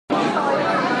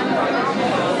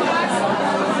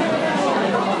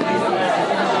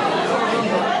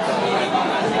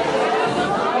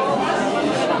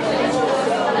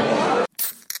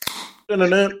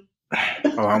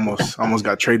Oh, almost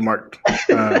got trademarked.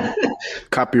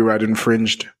 Copyright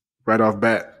infringed right off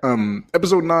bat.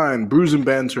 Episode 9, Brews and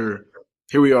Banter.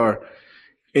 Here we are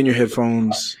in your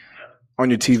headphones, on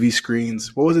your TV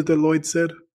screens. What was it that Lloyd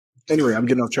said? Anyway, I'm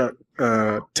getting off track.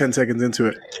 10 seconds into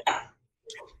it.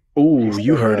 Oh,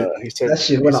 you heard it. He said, that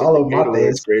shit went all over my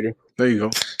face. There you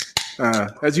go.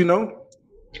 As you know,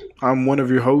 I'm one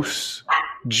of your hosts,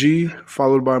 G,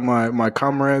 followed by my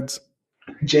comrades.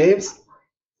 James?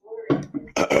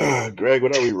 Greg,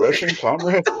 what are we, Russian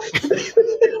comrade?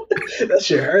 That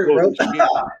shit hurt,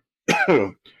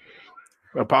 bro.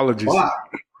 Apologies. Wow.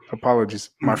 Apologies.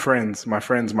 My friends,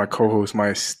 my co-hosts, my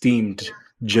esteemed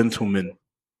gentlemen.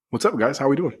 What's up, guys? How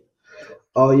we doing?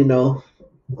 Oh,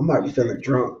 I might be feeling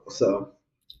drunk, so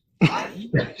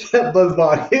that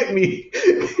buzzball hit me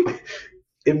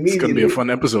immediately. It's gonna be a fun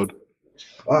episode.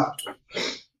 Wow.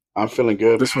 I'm feeling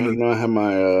good. This one, I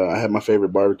had my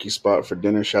favorite barbecue spot for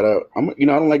dinner. Shout out. I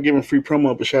don't like giving free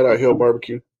promo, but shout out Hill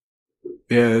Barbecue.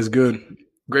 Yeah, it's good.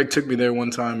 Greg took me there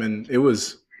one time, and it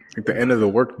was like the end of the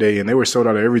work day, and they were sold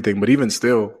out of everything. But even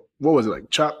still, what was it, like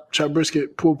chop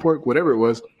brisket, pulled pork, whatever it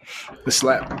was, the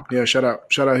slap. Yeah, shout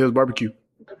out Hill's Barbecue.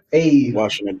 Hey,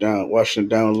 Washing it down, a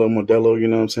little Modelo. You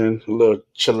know what I'm saying? A little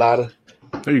chilada.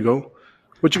 There you go.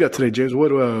 What you got today, James? What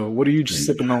are you just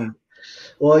sipping on?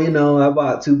 well, I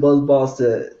bought 2 buzz balls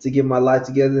to get my life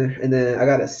together, and then I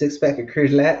got a 6-pack of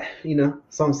Coors Light.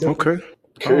 Something simple. Okay.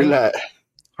 Coors Light.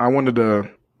 I wanted to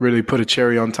really put a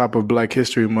cherry on top of Black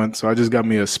History Month, so I just got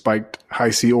me a spiked High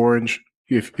C Orange.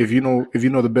 If you know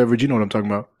the beverage, you know what I'm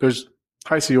talking about. There's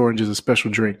High C Orange is a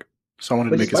special drink, so I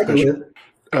wanted to make it special.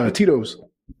 Tito's,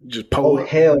 just Oh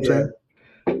hell yeah!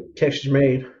 Texas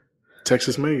made.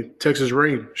 Texas made. Texas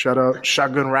rain. Shout out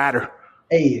Shotgun Rider.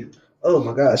 Hey, oh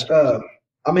my gosh.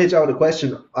 I'm gonna hit y'all with a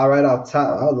question. All right, off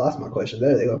top. I lost my question.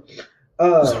 There they go.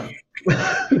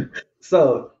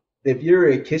 So, if you're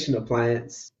a kitchen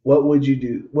appliance, what would you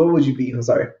do? What would you be? I'm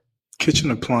sorry. Kitchen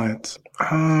appliance.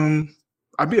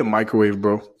 I'd be a microwave,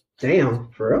 bro. Damn,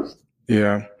 for real?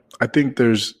 Yeah, I think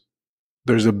there's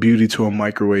a beauty to a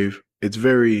microwave. It's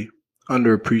very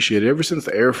underappreciated. Ever since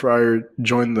the air fryer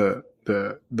joined the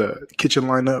kitchen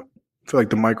lineup, I feel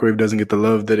like the microwave doesn't get the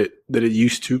love that it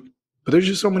used to. But there's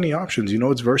just so many options.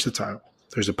 It's versatile.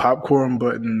 There's a popcorn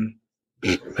button,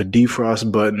 a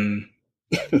defrost button.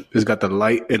 It's got the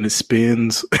light and it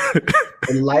spins.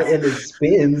 And light and it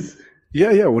spins.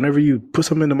 Yeah. Whenever you put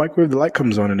something in the microwave, the light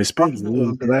comes on and it spins.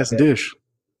 The last dish.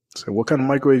 So what kind of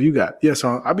microwave you got? Yeah,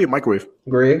 so I'll be a microwave.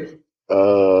 Greg?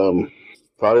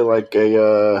 Probably like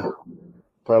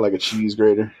a cheese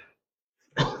grater.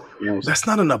 That's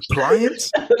not an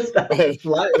appliance. That's not an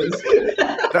appliance.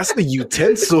 That's a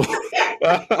utensil.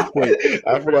 Wait,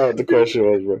 I forgot what the question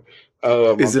was, bro.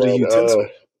 Is it a utensil?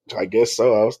 I guess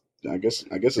so. I guess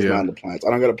it's not an appliance. I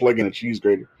don't got to plug in a cheese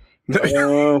grater.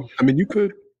 I mean, you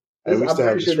could. I used to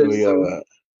have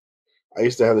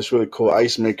this really cool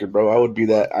ice maker, bro. I would be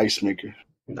that ice maker.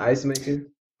 An ice maker?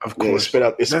 Of course. It spit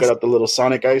out the little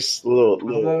Sonic ice.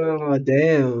 Oh,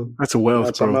 damn. That's a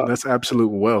wealth, bro. That's absolute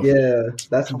wealth. Yeah,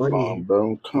 that's Come money. on,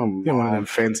 bro. Come on. One of them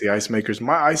fancy ice makers.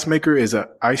 My ice maker is an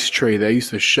ice tray that I used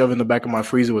to shove in the back of my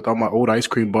freezer with all my old ice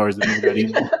cream bars that never got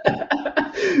eaten.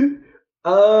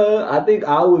 I think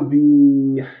I would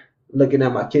be looking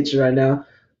at my kitchen right now.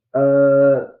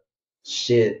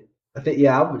 Shit. I think,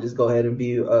 I would just go ahead and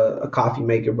be a coffee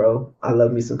maker, bro. I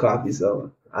love me some coffee,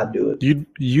 so I'd do it.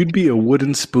 You'd be a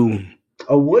wooden spoon.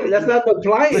 A wooden? That's not an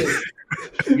appliance.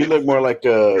 You look more like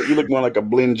a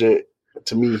blender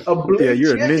to me. Yeah,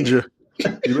 you're a ninja.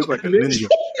 You look like a ninja.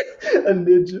 A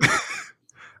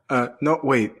ninja. No,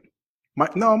 wait.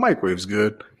 A microwave's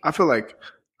good. I feel like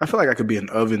I could be an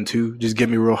oven too. Just get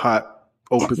me real hot,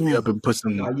 open me up, and put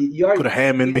a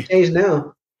ham in me. Change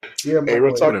now. Hey,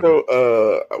 real talk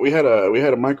though. We had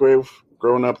a microwave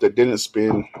growing up that didn't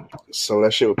spin, so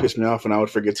that shit would piss me off, and I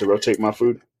would forget to rotate my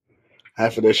food.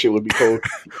 Half of that shit would be cold.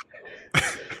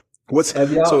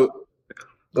 So?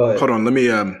 Go ahead. Hold on. Let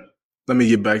me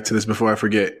get back to this before I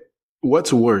forget.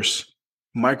 What's worse,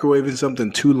 microwaving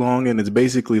something too long and it's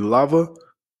basically lava,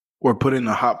 or putting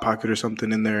a hot pocket or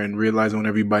something in there and realizing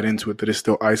whenever you bite into it that it's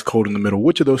still ice cold in the middle?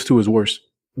 Which of those two is worse?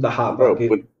 The hot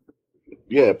pocket.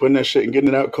 Putting that shit and getting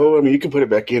it out cold. I mean, you can put it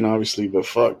back in, obviously, but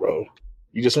fuck, bro.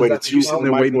 You just waited 2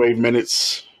 microwave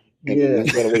minutes. And then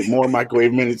you gotta wait more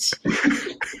microwave minutes.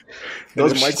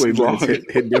 Those microwave minutes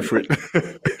hit different.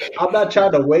 I'm not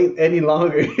trying to wait any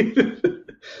longer.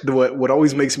 What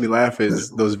always makes me laugh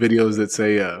is those videos that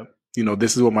say,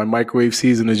 this is what my microwave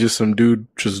sees, and it's just some dude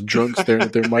just drunk staring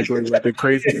at their microwave like they're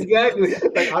crazy. Exactly.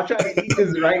 Like, I'm trying to eat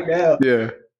this right now. Yeah.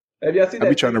 Have y'all seen that?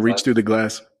 I'll be trying to reach through the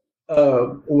glass.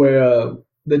 where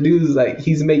the dude's like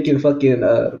he's making fucking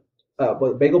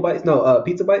what bagel bites? No,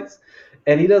 pizza bites.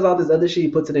 And he does all this other shit. He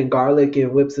puts it in garlic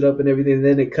and whips it up and everything. And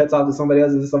then it cuts off to somebody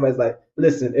else. And somebody's like,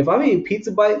 "Listen, if I'm eating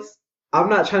pizza bites, I'm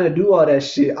not trying to do all that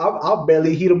shit. I'll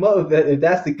barely heat them up if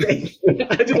that's the case.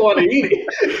 I just want to eat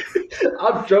it.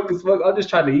 I'm drunk as fuck. I'm just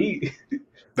trying to eat."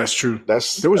 That's true.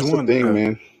 There was one thing,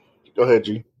 man. Go ahead,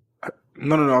 G.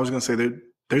 No. I was gonna say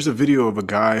there's a video of a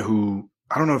guy who,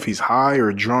 I don't know if he's high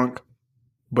or drunk,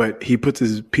 but he puts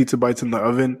his pizza bites in the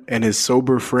oven, and his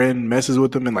sober friend messes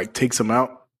with him and like takes them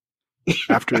out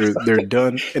after they're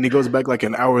done. And he goes back like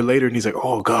an hour later, and he's like,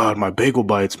 "Oh God, my bagel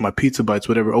bites, my pizza bites,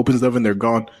 whatever." Opens the oven, they're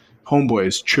gone. Homeboy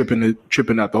is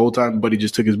tripping out the whole time, but he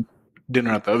just took his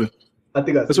dinner out the oven. I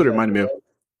think that's what it reminded me of.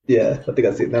 Yeah, I think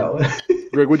I've seen that one.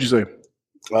 Greg, what'd you say?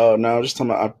 Oh no, just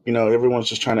talking about, everyone's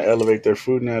just trying to elevate their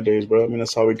food nowadays, bro. I mean,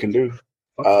 that's all we can do.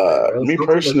 Me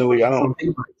personally, I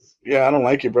don't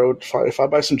like it, bro. If I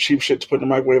buy some cheap shit to put in the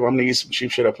microwave, I'm gonna eat some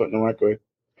cheap shit I put in the microwave.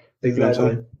 Exactly.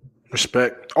 You know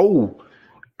Respect. Oh,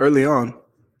 early on,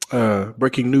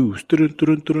 breaking news.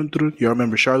 Y'all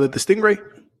remember Charlotte the Stingray?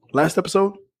 Last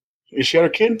episode? Is she had her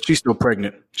kid? She's still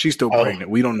pregnant.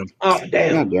 We don't know. Oh,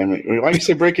 damn. God damn it. Why you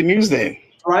say breaking news then?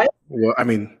 Right? Well, I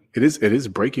mean, it is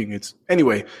breaking.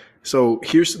 Anyway, so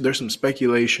there's some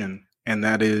speculation, and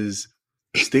that is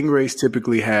stingrays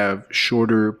typically have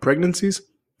shorter pregnancies.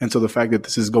 And so the fact that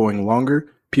this is going longer,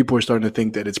 people are starting to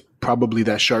think that it's probably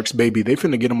that shark's baby. They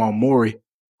finna get him on Maury.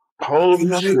 Holy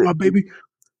shit, my baby.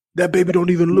 That baby don't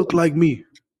even look like me.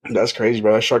 That's crazy,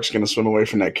 bro. That shark's gonna swim away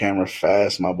from that camera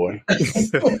fast, my boy.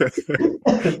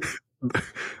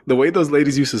 The way those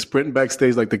ladies used to sprint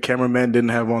backstage, like the cameraman didn't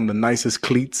have on the nicest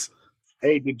cleats.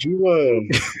 Hey, did y'all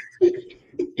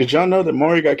know that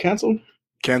Maury got canceled?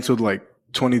 Canceled like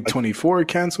 2024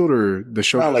 canceled, or the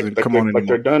show doesn't come on anymore?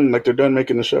 They're done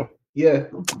making the show. Yeah.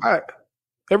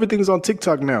 Everything's on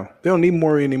TikTok now. They don't need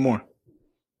Maury anymore.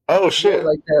 Oh shit!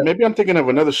 Maybe I'm thinking of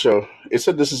another show. It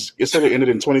said it ended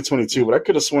in 2022, but I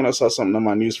could have sworn I saw something on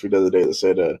my newsfeed the other day that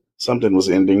said something was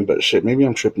ending. But shit, maybe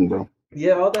I'm tripping, bro.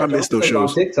 Yeah, all that. I missed those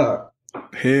shows. On TikTok.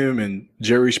 Him and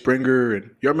Jerry Springer,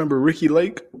 and y'all remember Ricky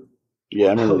Lake? Yeah, I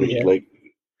remember Ricky Lake.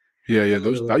 Yeah.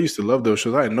 Those I used to love those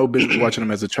shows. I had no business watching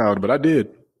them as a child, but I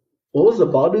did. What was the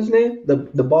bald dude's name?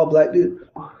 The bald black dude.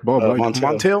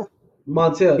 Montel.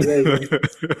 Yeah.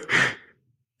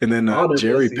 And then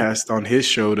Jerry passed on his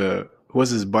show to,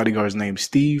 what's his bodyguard's name?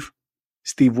 Steve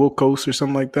Wilkos or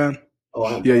something like that.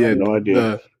 Oh, yeah. No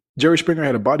idea. Jerry Springer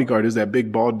had a bodyguard. It was that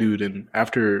big bald dude, and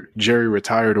after Jerry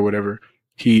retired or whatever,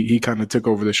 he kind of took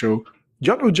over the show.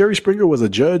 Y'all know Jerry Springer was a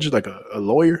judge, like a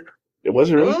lawyer? It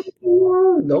wasn't really?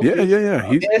 Nope. Yeah.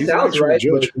 It sounds right,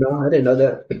 but no, I didn't know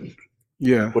that.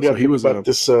 Yeah. What do you think about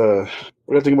this? What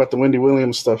do you think about the Wendy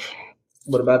Williams stuff?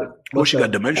 What about it? She got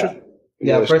dementia?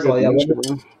 Yeah, first of all,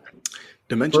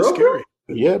 dementia's scary.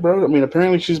 Yeah, bro. I mean,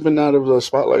 apparently she's been out of the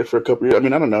spotlight for a couple years. I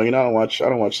mean, I don't know. I don't watch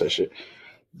that shit.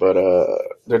 But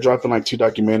they're dropping like 2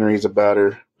 documentaries about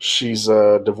her. She's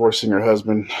divorcing her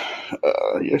husband.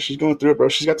 Yeah, she's going through it, bro.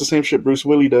 She's got the same shit Bruce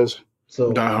Willis does.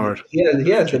 So Die Hard. He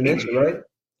has dementia, right?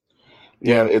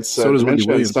 Yeah, it's so does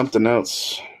dementia and something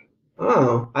else.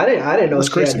 Oh, I didn't know That's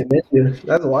she crazy. had dementia.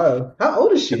 That's wild. How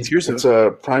old is she? It's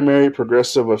a primary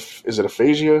progressive is it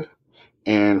aphasia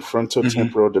and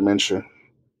frontotemporal dementia.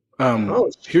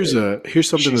 Here's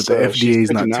something that the FDA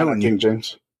is not telling you,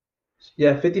 James.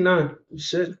 Yeah, 59.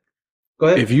 Shit. Go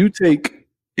ahead. If you take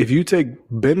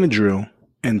Benadryl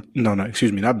not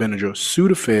Benadryl,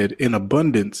 Sudafed in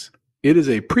abundance, it is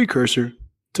a precursor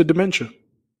to dementia.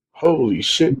 Holy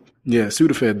shit! Yeah,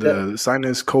 Sudafed, the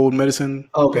sinus cold medicine.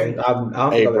 Okay,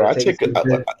 hey, bro, I take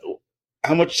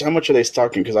how much are they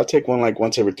stocking? Because I take one like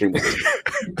once every 3 months.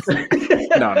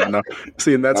 No.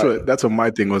 See, and that's what my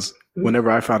thing was.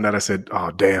 Whenever I found out, I said, "Oh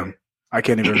damn, I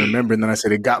can't even remember." And then I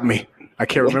said, "It got me. I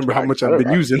can't remember how much I've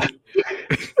been using."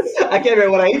 I can't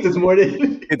remember what I ate this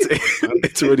morning.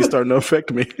 It's already starting to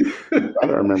affect me. I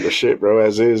don't remember shit, bro.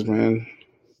 As is, man.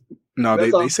 No,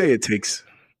 they say it takes,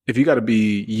 if you got to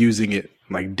be using it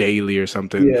like daily or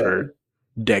something for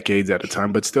decades at a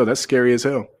time, but still, that's scary as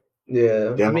hell.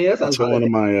 Yeah, I mean, that's one of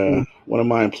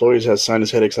my employees has sinus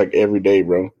headaches like every day,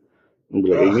 bro. I'm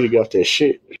like, hey, you need to get off that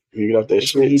shit.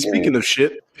 Speaking of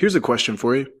shit, here's a question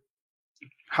for you: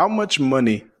 how much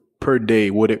money per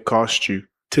day would it cost you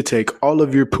to take all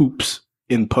of your poops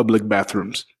in public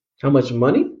bathrooms? How much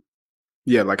money?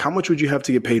 Yeah, like how much would you have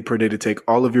to get paid per day to take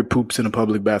all of your poops in a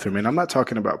public bathroom? And I'm not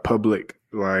talking about public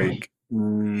like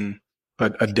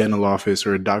a dental office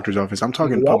or a doctor's office. I'm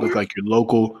talking public like your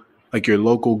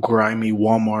local grimy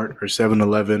Walmart or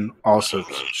 7-Eleven, also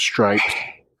striped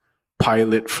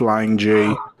Pilot, Flying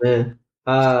J. Man,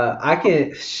 I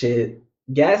can't shit.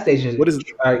 Gas stations What is-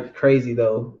 are crazy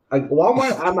though. Like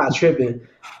Walmart, I'm not tripping,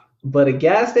 but a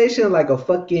gas station like a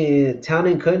fucking Town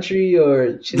and Country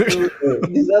or Chisel or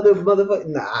these other motherfuckers,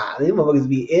 nah, these motherfuckers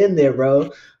be in there,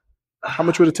 bro. How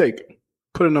much would it take?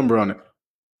 Put a number on it.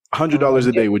 $100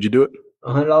 a day. Would you do it?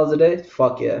 $100 a day?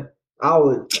 Fuck yeah. I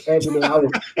would every day. I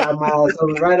would fly my ass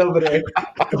over right over there.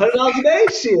 $100 a day?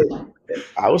 Shit.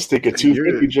 I was thinking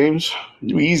 250, James.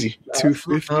 You easy.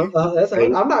 250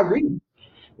 I'm not greedy.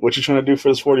 What you trying to do for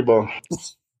this 40 ball?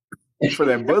 for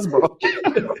that buzz ball.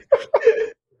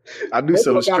 I do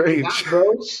so strange,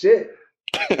 bro. Shit.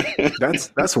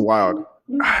 That's wild.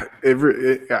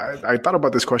 I thought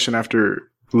about this question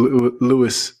after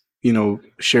Lewis,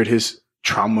 shared his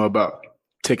trauma about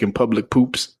taking public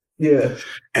poops. Yeah.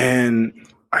 And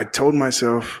I told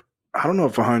myself, I don't know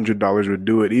if $100 would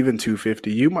do it. Even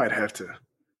 $250, you might have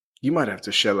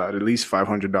to shell out at least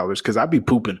 $500 because I'd be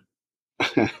pooping.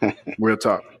 Real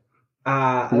talk.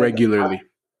 Regularly.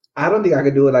 I don't think I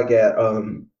could do it like at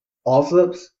all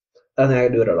flips. I think I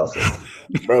could do it at all flips.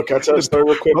 Bro, can I tell a story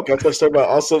real quick? Can I tell a story about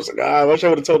all flips? I wish I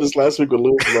would have told this last week with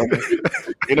Lewis.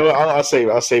 You know what? I'll save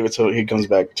it. I'll save it till he comes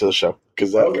back to the show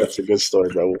because that's a good story,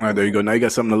 bro. All right, there you go. Now you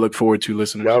got something to look forward to,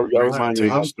 listeners. Y'all remind me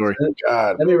of the story.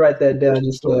 God, let me write that down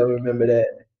just so I remember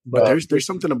that. But there's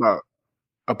something about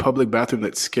a public bathroom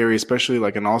that's scary, especially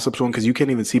like an all-subs one, because you can't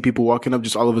even see people walking up.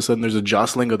 Just all of a sudden, there's a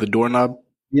jostling of the doorknob.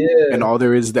 Yeah. And all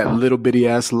there is that little bitty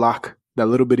ass lock, that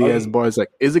little bitty ass bar. Is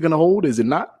like, is it gonna hold? Is it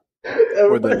not?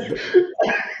 Or the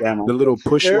little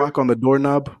push lock on the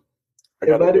doorknob. It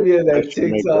reminded me of that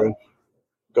TikTok.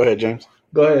 Go ahead, James.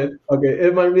 Go ahead. Okay, it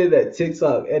reminded me of that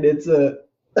TikTok, and it's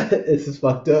just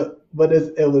fucked up, but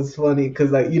it was funny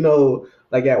because like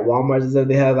like at Walmart and stuff,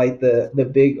 they have like the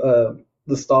big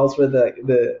the stalls for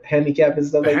the handicap and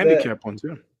stuff like that. Handicap ones,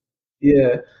 yeah.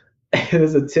 Yeah. And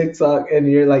it's a TikTok, and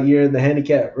you're in the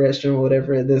handicap restroom or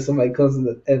whatever, and then somebody comes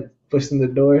and pushes in the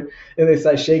door, and they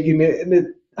start shaking it, and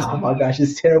then oh my gosh,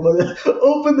 it's terrible.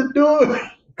 Open the door.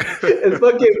 It's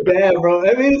fucking bad, bro.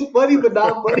 I mean, it's funny, but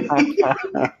not funny.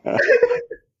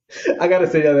 I gotta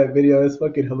say that video. It's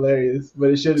fucking hilarious, but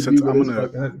it shouldn't be.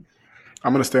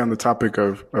 I'm gonna stay on the topic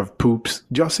of poops.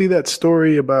 Did y'all see that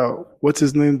story about what's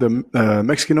his name, the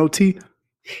Mexican OT?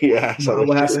 Yeah. So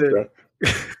what happened?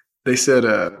 They said,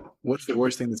 what's the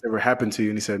worst thing that's ever happened to you?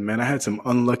 And he said, man, I had some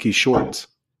unlucky shorts.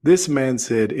 This man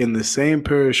said in the same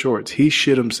pair of shorts, he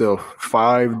shit himself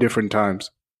 5 different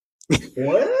times.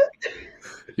 What?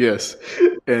 Yes.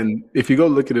 And if you go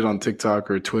look at it on TikTok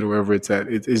or Twitter, wherever it's at,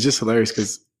 it's just hilarious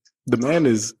because the man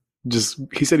he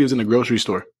said he was in a grocery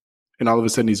store and all of a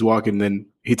sudden he's walking, then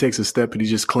he takes a step and he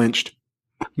just clenched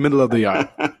middle of the aisle.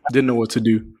 Didn't know what to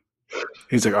do.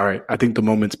 He's like, all right, I think the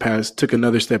moment's passed. Took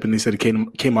another step and he said it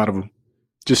came out of him.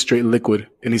 Just straight liquid.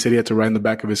 And he said he had to ride in the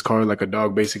back of his car like a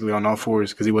dog, basically on all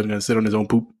fours because he wasn't going to sit on his own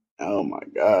poop. Oh, my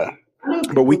God.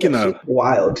 But we can...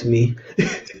 wild to me.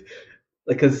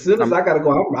 Like, as soon as I got to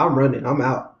go, I'm running. I'm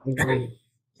out. No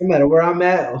matter where I'm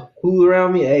at, who's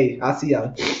around me, hey, I see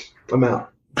y'all. I'm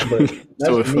out. But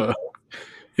so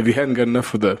if you hadn't got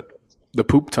enough of the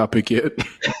poop topic yet,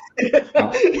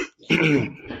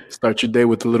 start your day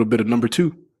with a little bit of number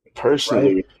 2.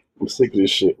 Personally, right? I'm sick of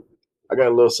this shit. I got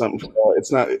a little something.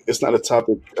 It's not a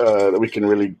topic that we can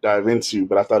really dive into,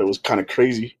 but I thought it was kind of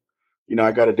crazy.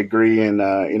 I got a degree in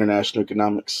international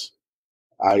economics.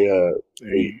 I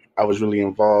was really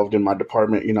involved in my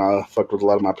department. I fucked with a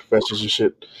lot of my professors and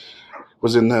shit.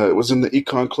 Was in the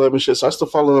econ club and shit. So I still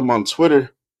follow them on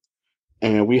Twitter.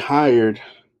 And we hired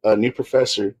a new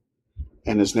professor,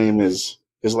 and his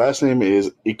last name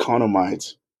is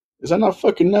Economides. Is that not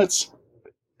fucking nuts?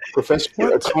 Professor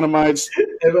Economides.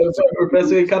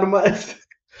 Professor Economides.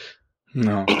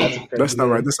 No, that's not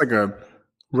right. That's like a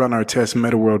run our test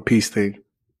meta world peace thing.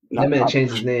 That man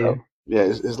changed his name. Yeah,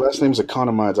 his last name is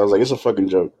Economides. I was like, it's a fucking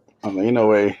joke. I'm like, no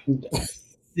way.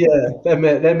 Yeah, that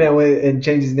man went and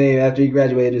changed his name after he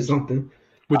graduated or something.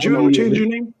 Would you ever change your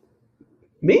name?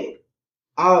 Me?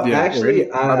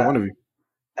 Actually, either one of you.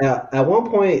 At one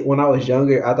point when I was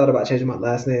younger, I thought about changing my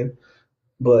last name,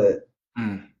 but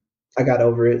I got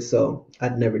over it, so I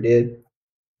never did.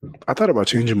 I thought about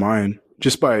changing mine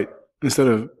just by instead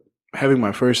of having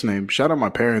my first name. Shout out my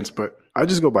parents, but I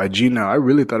just go by G now. I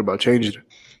really thought about changing it.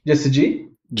 Just a G?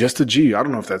 Just a G. I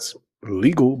don't know if that's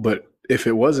legal, but if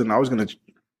it wasn't, I was going to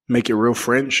make it real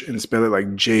French and spell it like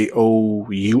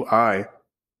Joui.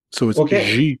 So it's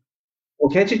G.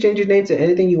 Well, can't you change your name to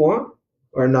anything you want?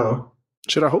 Or no?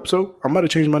 Should I hope so? I might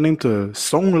have changed my name to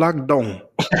Song Lak Dong.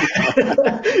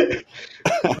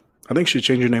 I think you should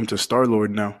change your name to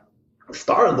Star-Lord now.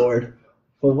 Star-Lord?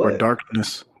 For Or what?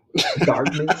 darkness.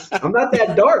 Darkness. I'm not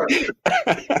that dark.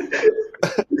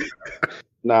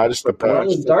 Nah, I just The thought that,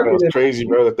 was point. darker was than crazy,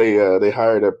 bro. That they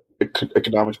hired a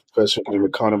economics professor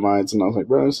named Economides, and I was like,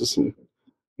 bro, this is some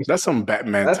That's some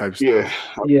Batman type stuff. yeah.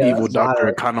 yeah, Evil that's Dr.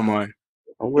 wild, Economy.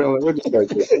 Where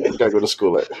this guy go to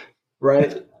school at?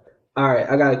 right? All right,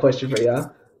 I got a question for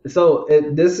y'all. So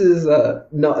this is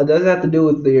no, it doesn't have to do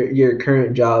with your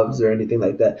current jobs or anything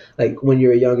like that. Like when you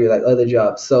were younger, like other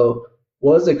jobs. So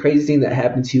what was the crazy thing that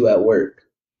happened to you at work?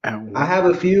 I have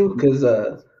a few because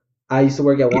I used to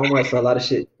work at Walmart, so a lot of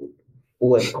shit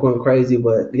went crazy.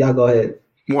 But y'all go ahead.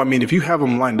 Well, I mean, if you have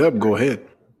them lined up, go ahead.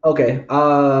 Okay.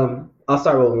 I'll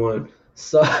start with one.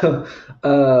 So,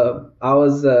 I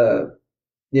was, a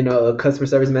customer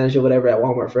service manager, whatever, at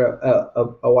Walmart for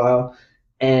a while,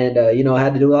 and I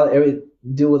had to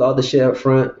do with all the shit up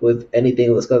front with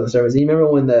anything with customer service. And you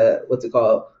remember when the what's it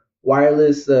called,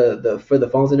 wireless, the for the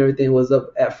phones and everything was up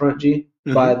at front, G,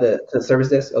 by the service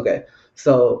desk. Okay,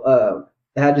 so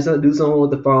I had to do something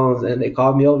with the phones, and they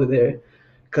called me over there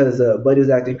because Buddy was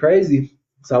acting crazy.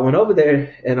 So I went over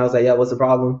there and I was like, "Yeah, what's the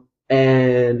problem?"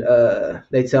 And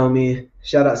they tell me,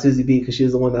 shout out Susie B because she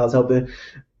was the one that was helping.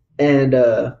 And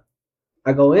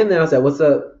I go in there, I was like, "What's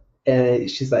up?" And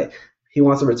she's like, "He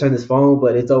wants to return this phone,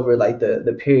 but it's over like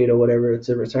the period or whatever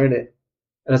to return it."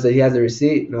 And I said, "He has a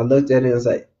receipt." And I looked at it and I was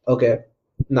like, "Okay."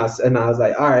 And I was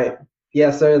like, "All right, yeah,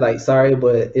 sir. Like, sorry,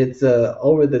 but it's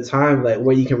over the time like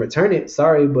where you can return it.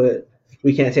 Sorry, but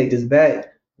we can't take this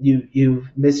back. You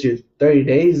missed your 30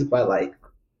 days by like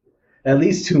at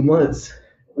least 2 months,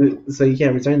 so you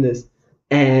can't return this."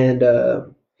 And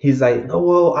he's like, "Oh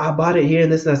well, I bought it here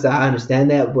and this." And I said, "I understand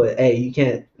that, but hey, you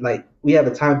can't, like, we have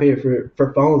a time period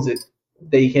for phones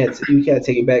that you can't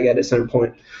take it back at a certain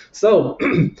point." So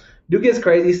dude gets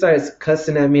crazy. He starts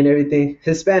cussing at me and everything.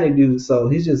 Hispanic dude, so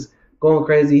he's just going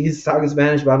crazy. He's talking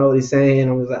Spanish, but I know what he's saying.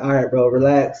 I was like, "All right, bro,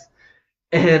 relax."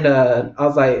 And I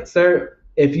was like, "Sir,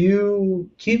 if you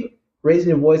keep raising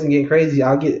your voice and getting crazy,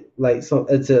 I'll get like some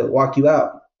to walk you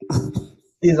out."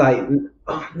 He's like,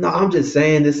 "No, I'm just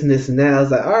saying this and this and that." I was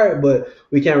like, "All right, but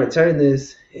we can't return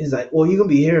this." He's like, "Well, you're gonna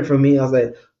be hearing from me." I was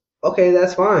like, "Okay,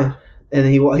 that's fine." And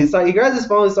he grabs his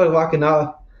phone and started walking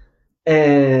off.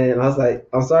 And I was like,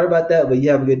 "I'm sorry about that, but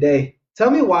you have a good day." Tell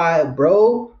me why,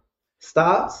 bro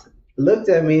stopped, looked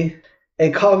at me,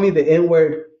 and called me the N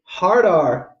word hard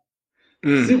R.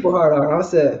 Super hard R. I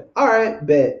said, "All right,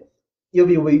 bet you'll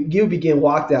be getting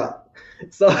walked out."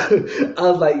 So I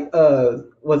was like,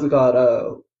 what's it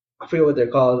called? I forget what they're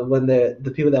called when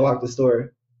the people that walk the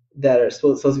store that are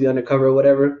supposed to be undercover or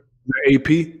whatever. The AP?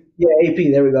 Yeah,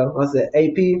 AP. There we go. I said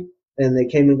AP, and they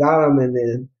came and got him, and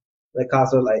then the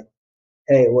cops were like,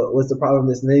 "Hey, what's the problem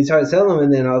with this?" And then he tried to tell him,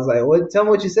 and then I was like, "What? Tell him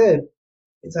what you said."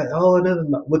 He's like, "Oh,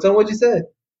 no. Well, tell him what you said."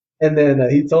 And then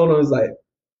he told him, he was like,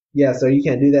 "Yeah, sir, you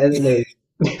can't do that." And then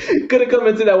they couldn't come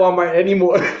into that Walmart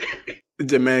anymore.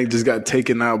 The man just got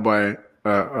taken out by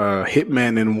a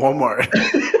hitman in Walmart.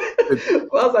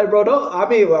 Well, I was like, "Bro, don't." I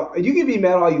mean, well, you can be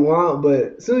mad all you want,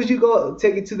 but as soon as you go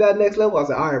take it to that next level, I was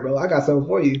like, "All right, bro, I got something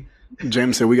for you."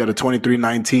 James said we got a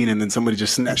 2319, and then somebody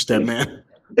just snatched that man.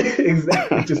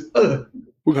 Exactly. Just I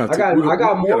got we more,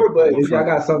 gotta but pull if y'all from-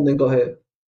 got something, then go ahead.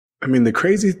 I mean, the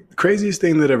craziest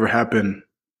thing that ever happened.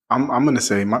 I'm gonna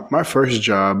say my first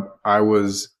job. I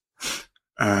was,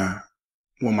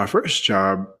 my first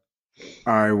job,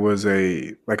 I was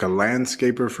a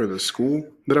landscaper for the school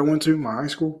that I went to, my high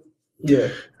school. Yeah.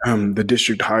 The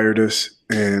district hired us,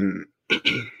 and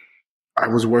I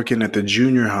was working at the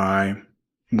junior high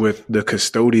with the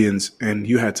custodians, and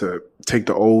you had to take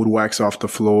the old wax off the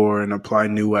floor and apply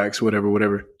new wax,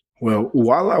 whatever. Well,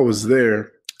 while I was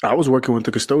there, I was working with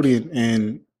the custodian,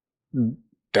 and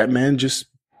that man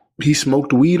he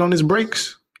smoked weed on his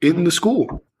breaks in the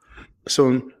school.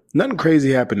 So nothing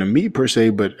crazy happened to me per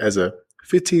se, but as a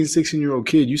 15, 16-year-old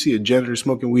kid, you see a janitor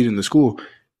smoking weed in the school.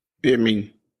 I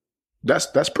mean,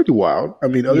 that's pretty wild. I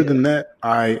mean, other than that,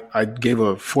 I gave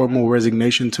a formal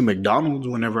resignation to McDonald's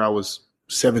whenever I was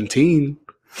 17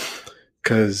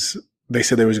 because they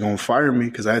said they was going to fire me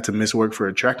because I had to miss work for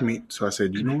a track meet. So I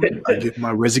said, you know what? I give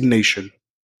my resignation.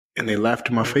 And they laughed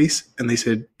in my face and they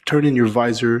said, turn in your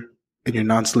visor and your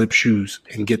non-slip shoes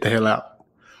and get the hell out.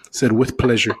 I said, with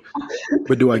pleasure.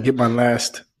 But do I get my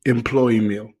last employee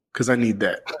meal? Because I need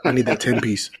that. I need that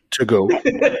 10-piece to go.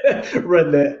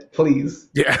 Run that, please.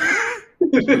 Yeah.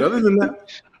 But other than that,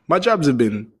 my jobs have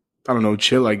been, I don't know,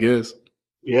 chill, I guess.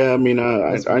 Yeah, I mean,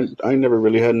 I never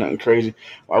really had nothing crazy.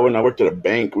 When I worked at a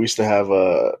bank, we used to have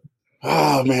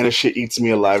oh man, this shit eats me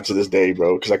alive to this day,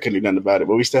 bro, because I couldn't do nothing about it.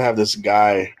 But we used to have this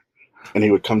guy, and he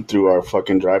would come through our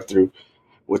fucking drive-through,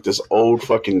 with this old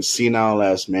fucking senile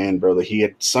ass man, bro, that he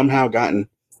had somehow gotten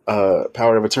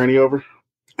power of attorney over.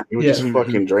 He was just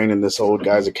fucking draining this old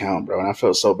guy's account, bro, and I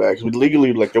felt so bad because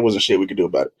legally, like, there wasn't shit we could do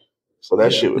about it. So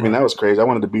that shit, I mean, that was crazy. I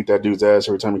wanted to beat that dude's ass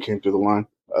every time he came through the line.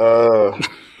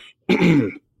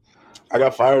 I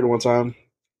got fired one time,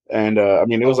 and I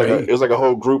mean, it was like a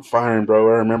whole group firing, bro.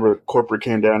 I remember corporate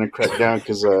came down and cracked down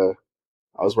because I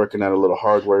was working at a little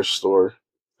hardware store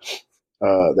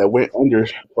that went under,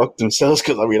 fucked themselves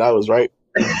because I mean I was right.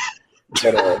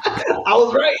 But, I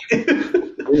was right.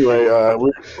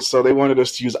 Anyway, so they wanted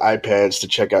us to use iPads to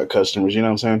check out customers. You know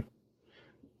what I'm saying?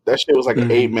 That shit was like an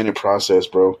 8-minute process,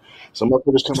 bro. So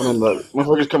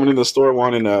motherfuckers coming in the store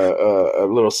wanting a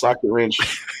little socket wrench,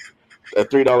 a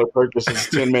 $3 purchase, is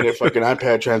a 10-minute fucking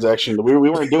iPad transaction. We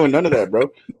weren't doing none of that,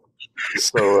 bro.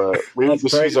 So we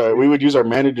would use our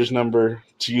manager's number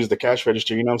to use the cash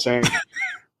register. You know what I'm saying?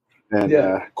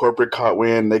 And corporate caught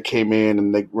wind. They came in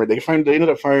and they ended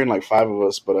up firing like 5 of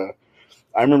us. But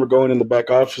I remember going in the back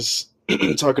office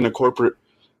talking to corporate,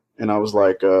 and I was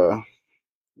like, am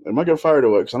I getting fired or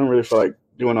what? Because I don't really feel like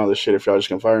doing all this shit if y'all just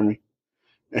gonna fire me.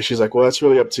 And she's like, well, that's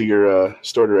really up to your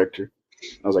store director.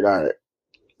 I was like, all right.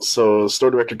 So the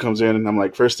store director comes in, and I'm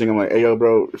like, first thing, I'm like, hey, yo,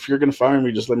 bro, if you're gonna fire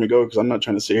me, just let me go, because I'm not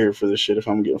trying to sit here for this shit if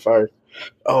I'm getting fired.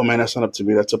 Oh, man, that's not up to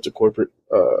me. That's up to corporate.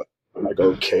 I'm like,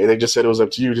 okay. They just said it was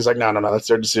up to you. He's like, no, that's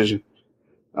their decision.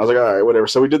 I was like, all right, whatever.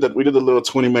 So we did the little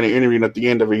 20-minute interview, and at the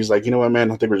end of it, he's like, you know what,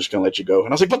 man, I think we're just going to let you go. And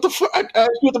I was like, what the fuck? I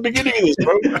asked you at the beginning of this,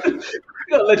 bro. We're going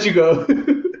to let you go.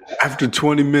 After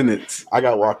 20 minutes. I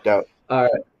got walked out. All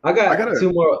right. I got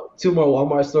two more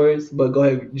Walmart stories, but go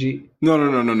ahead, G. No.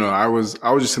 I was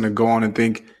just going to go on and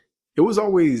think it was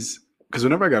always, because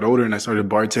whenever I got older and I started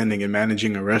bartending and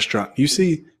managing a restaurant, you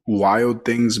see wild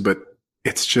things, but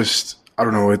it's just, I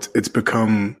don't know, it's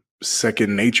become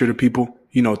second nature to people.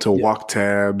 You know, to walk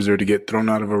tabs or to get thrown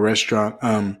out of a restaurant.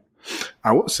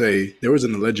 I will say there was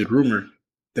an alleged rumor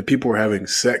that people were having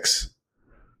sex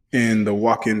in the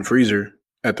walk-in freezer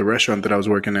at the restaurant that I was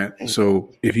working at.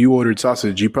 So if you ordered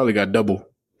sausage, you probably got double.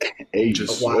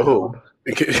 Just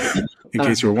in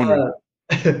case you were wondering.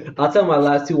 I'll tell my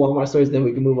last 2 Walmart stories, then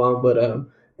we can move on. But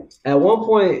at one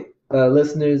point,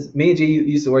 listeners, me and G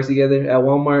used to work together at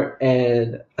Walmart,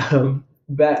 and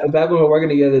back when we were working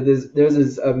together, there was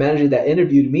this manager that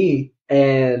interviewed me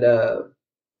and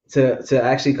to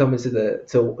actually come into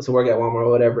to work at Walmart or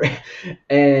whatever.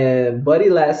 And Buddy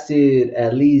lasted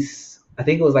at least, I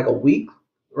think it was like a week,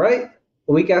 right?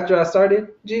 A week after I started,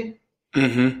 G.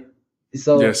 Mm-hmm.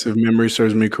 So yes, if memory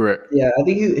serves me correct. Yeah, I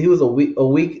think he was a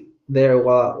week there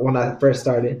when I first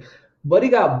started. Buddy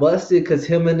got busted because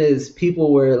him and his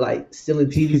people were like stealing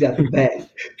TVs at the back.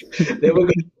 They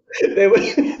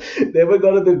would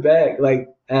go to the back, like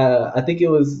I think it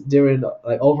was during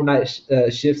like overnight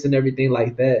shifts and everything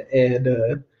like that,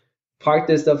 and park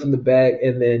their stuff in the back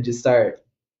and then just start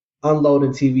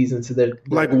unloading TVs into their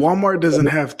like Walmart doesn't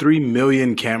have 3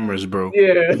 million cameras, bro.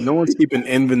 Yeah, no one's keeping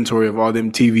inventory of all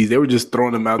them TVs. They were just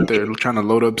throwing them out there trying to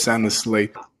load up Santa's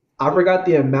sleigh. I forgot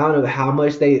the amount of how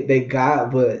much they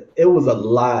got, but it was a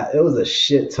lot. It was a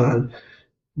shit ton.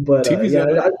 But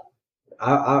TVs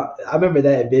I remember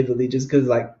that vividly just because,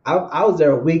 like, I was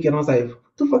there a week and I was like,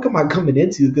 what the fuck am I coming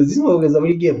into? Because these motherfuckers over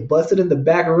here getting busted in the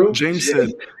back room. James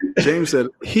said,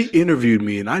 he interviewed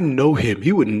me and I know him.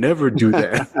 He would never do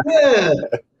that. Yeah.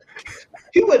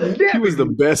 He would never. He was the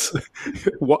best.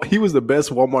 He was the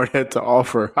best Walmart had to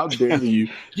offer. How dare you?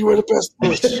 You were the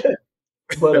best.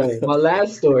 But my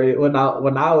last story, when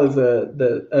I was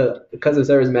the customer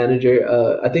service manager,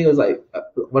 I think it was like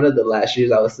one of the last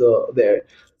years I was still there.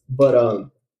 But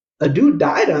a dude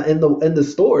died in the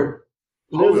store.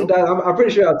 Literally died. I'm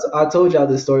pretty sure I told y'all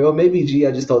this story, or maybe G,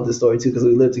 I just told this story too because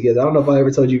we lived together. I don't know if I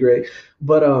ever told you, Greg.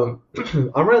 But I'm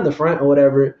running the front or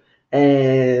whatever,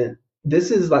 and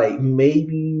this is like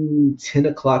maybe 10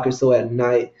 o'clock or so at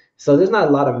night. So there's not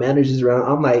a lot of managers around.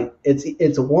 I'm like,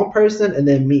 it's one person and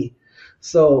then me.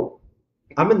 So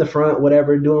I'm in the front,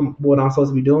 whatever, doing what I'm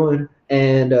supposed to be doing,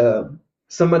 and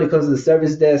somebody comes to the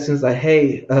service desk and is like,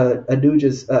 "Hey, a dude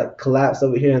just collapsed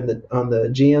over here on the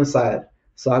GM side."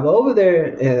 So I go over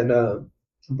there, and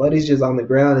Buddy's just on the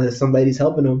ground, and some lady's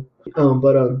helping him.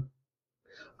 But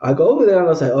I go over there, and I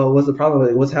was like, "Oh, what's the problem?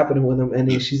 Like, what's happening with him?" And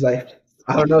then she's like,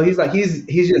 "I don't know." He's like, "He's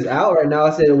just out right now."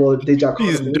 I said, "Well, did y'all call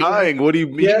He's the dying. What do you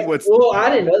mean? Yeah. Well, I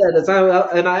didn't know that at the time,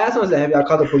 and I asked him, I said, "Have y'all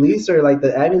called the police or like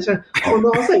the ambulance?" Oh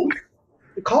no, I was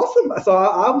like, "Call somebody." So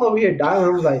I'm over here dying. I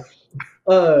was like,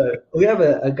 we have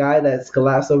a guy that's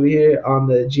collapsed over here on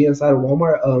the GM side of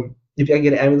Walmart. If y'all can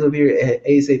get an ambulance over here at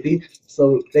ASAP.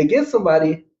 So they get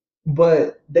somebody,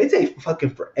 but they take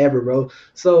fucking forever, bro.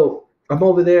 So I'm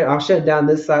over there. I'll shut down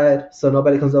this side so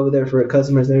nobody comes over there for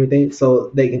customers and everything, so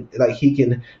they can like he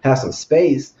can have some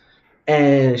space.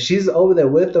 And she's over there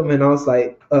with him, and I was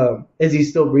like, "Is he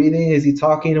still breathing? Is he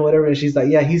talking or whatever?" And she's like,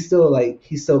 "Yeah, he's still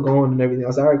going and everything." I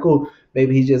was like, "All right, cool.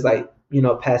 Maybe he just like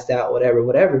passed out,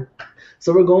 whatever."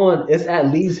 So we're going. It's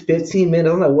at least 15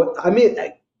 minutes. I'm like, "What?" I mean,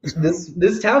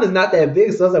 this town is not that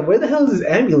big, so I was like, "Where the hell is this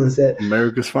ambulance at?"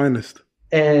 America's finest.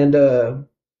 And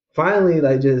finally,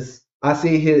 like, I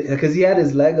see his because he had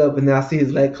his leg up, and then I see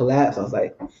his leg collapse. I was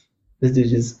like, "This dude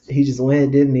just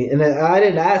went, didn't he?" And then I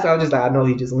didn't ask. I was just like, "I know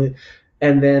he just went."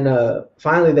 And then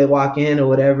finally they walk in or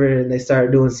whatever, and they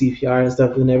start doing CPR and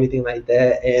stuff and everything like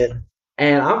that. And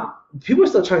people are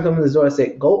still trying to come in the door. I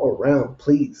said, "Go around,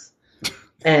 please."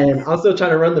 And I'm still trying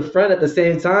to run the front at the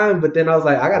same time, but then I was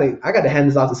like, I gotta hand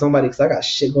this off to somebody because I got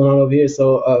shit going on over here.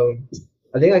 So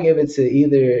I think I gave it to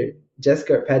either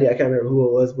Jessica or Patty. I can't remember who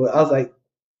it was, but I was like,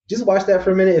 just watch that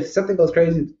for a minute. If something goes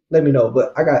crazy, let me know.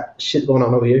 But I got shit going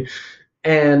on over here.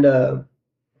 And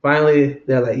finally,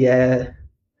 they're like, "Yeah,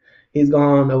 he's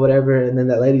gone," or whatever. And then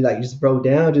that lady like just broke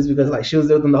down just because like she was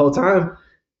with him the whole time.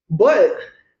 But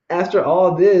after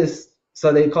all this,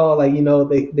 so they call like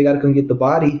they got to come get the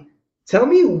body. Tell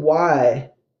me why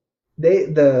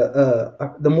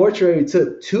the mortuary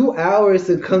took 2 hours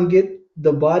to come get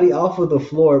the body off of the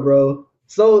floor, bro.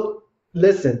 So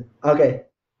listen, okay,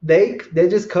 they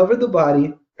just covered the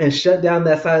body and shut down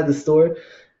that side of the store,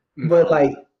 but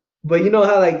you know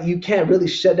how like you can't really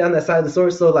shut down that side of the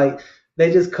store, so like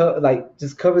they just covered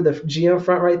the GM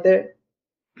front right there,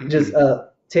 just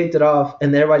taped it off,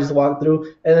 and everybody just walked through,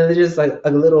 and then they just like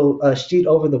a little sheet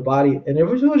over the body, and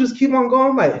everyone just keep on going.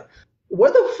 I'm like, where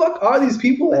the fuck are these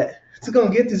people at to go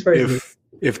get this person?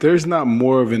 If there's not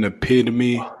more of an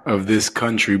epitome of this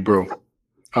country, bro.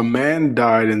 A man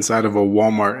died inside of a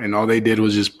Walmart, and all they did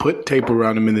was just put tape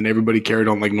around him, and then everybody carried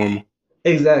on like normal.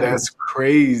 Exactly. That's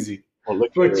crazy. Well,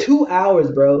 for 2 hours,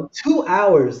 bro. 2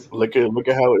 hours. Look at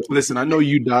how it. Listen, I know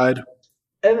you died.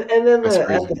 And then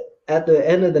at the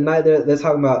end of the night, they're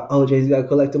talking about, "Oh, Jay-Z got to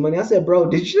collect the money." I said, "Bro,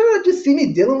 did you not just see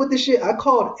me dealing with this shit? I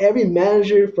called every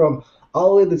manager from all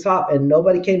the way to the top, and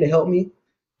nobody came to help me.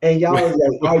 And y'all was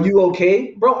like, 'Are you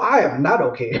okay?' Bro, I am not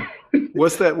okay."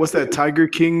 What's that Tiger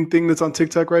King thing that's on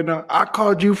TikTok right now? I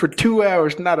called you for 2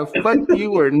 hours, not a fuck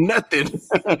you or nothing.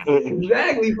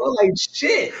 Exactly, bro. Like,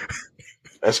 shit.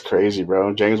 That's crazy,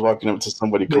 bro. James walking up to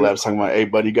somebody collapsed, talking about, "Hey,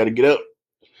 buddy, you got to get up."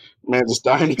 Man, just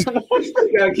dying.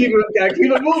 gotta keep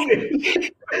it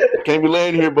moving. Can't be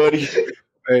laying here, buddy.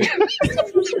 Hey.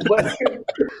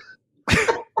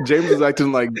 James is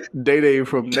acting like Day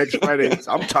from Next Friday.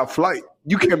 I'm top flight.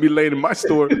 You can't be laying in my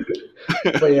store.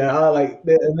 But yeah,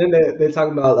 and then they're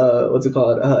talking about what's it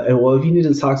called? And well, if you need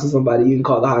to talk to somebody, you can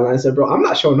call the hotline. I said, "Bro, I'm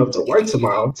not showing up to work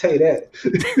tomorrow. I'll tell you that."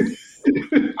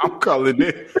 I'm calling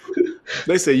it.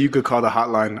 They say you could call the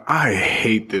hotline. I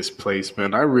hate this place,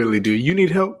 man. I really do. You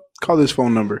need help? Call this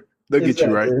phone number. They'll get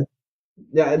you right.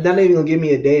 Yeah, they're not even gonna give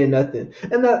me a day or nothing.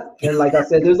 And like I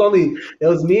said, it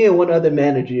was me and one other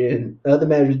manager, and the other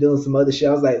manager doing some other shit.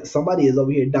 I was like, somebody is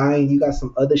over here dying. You got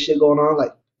some other shit going on,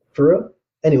 like for real.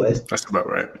 Anyways, that's about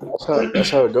right.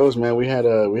 That's how it goes, man. We had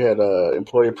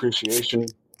employee appreciation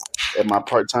at my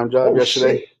part-time job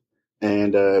yesterday. Shit.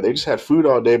 And they just had food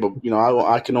all day, but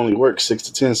I can only work 6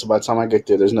 to 10. So by the time I get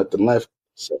there, there's nothing left.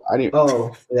 So I didn't.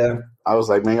 Oh yeah. I was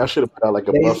like, man, I should have put out like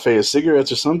a buffet of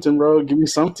cigarettes or something, bro. Give me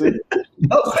something.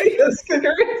 Buffet of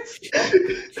cigarettes.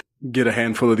 Get a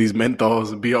handful of these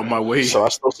menthols and be on my way. So I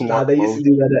stole some. They used to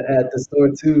do that at the store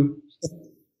too.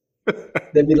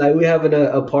 They'd be like, "We having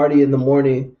a party in the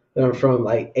morning from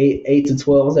like 8 to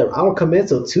 12." I was like, "I don't come in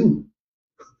till 2.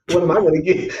 What am I gonna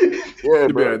get?" Yeah,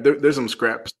 bro. There's some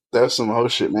scraps. That's some whole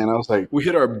shit, man. I was like, we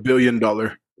hit our $1 billion.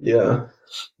 Yeah.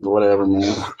 Whatever,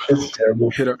 man. It's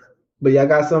terrible. But y'all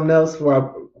got something else before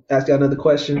I ask y'all another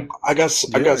question? You got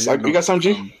something,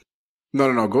 G?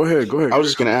 No. Go ahead. I was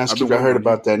just gonna ask you if I heard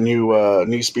about that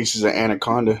new species of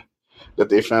anaconda that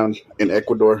they found in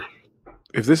Ecuador.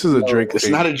 If this is a Drake thing, it's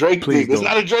not a Drake thing. It's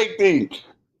not a Drake thing.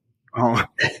 Oh.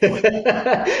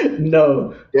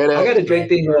 No. I got a Drake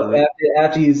thing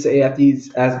after you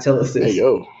tell us this. Hey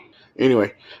yo.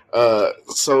 Anyway,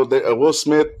 so Will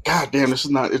Smith. God damn, this is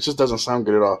not. It just doesn't sound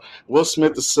good at all. Will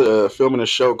Smith is filming a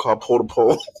show called Pole to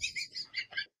Pole.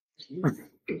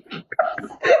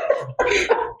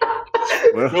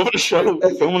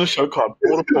 Filming a show called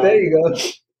Pole to Pole. There you go.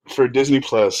 For Disney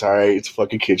Plus. All right, it's a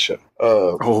fucking kid show.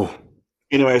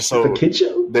 Anyway, so the kid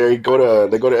show? They go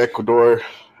to Ecuador,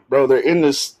 bro. They're in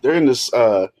this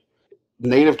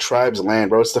native tribes land,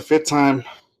 bro. It's the 5th time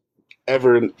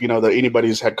ever that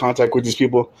anybody's had contact with these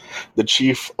people. The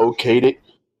chief okayed it.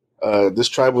 This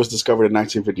tribe was discovered in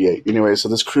 1958. Anyway, so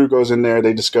this crew goes in there.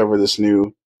 They discover this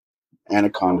new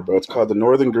anaconda, bro. It's called the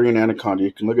Northern Green Anaconda.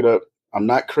 You can look it up. I'm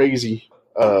not crazy.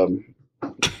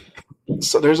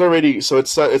 So there's already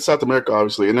it's South America,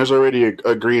 obviously, and there's already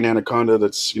a green anaconda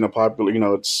that's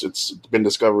popular. It's been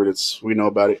discovered. We know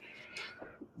about it,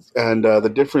 and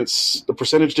the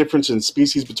percentage difference in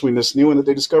species between this new one that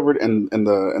they discovered and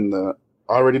the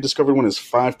already discovered one is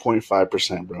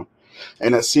 5.5%, bro.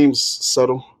 And that seems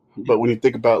subtle, but when you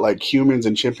think about like humans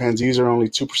and chimpanzees are only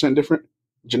 2% different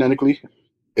genetically,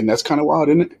 and that's kind of wild,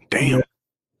 isn't it? Damn,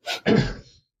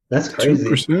 that's crazy.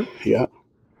 2%? Yeah.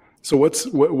 So what's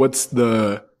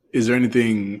the? Is there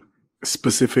anything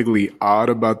specifically odd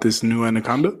about this new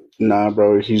anaconda? Nah,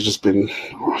 bro. He's just been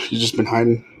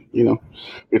hiding.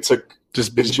 It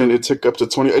took up to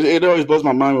 20. It always blows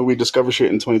my mind when we discover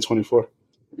shit in 2024.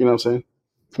 You know what I'm saying?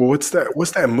 Well, what's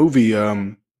that movie?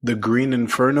 The Green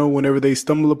Inferno. Whenever they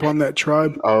stumble upon that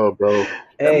tribe. Oh, bro.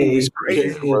 Hey,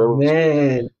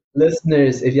 man,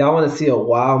 listeners, if y'all want to see a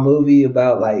wild movie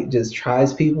about like just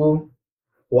tribes people,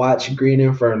 watch Green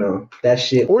Inferno. That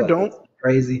shit. Or don't.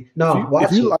 Crazy. No,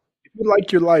 if you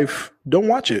like your life, don't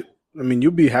watch it. I mean,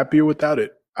 you'll be happier without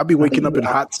it. I'll be waking up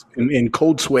in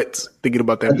cold sweats thinking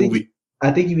about that movie.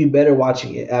 I think you'd be better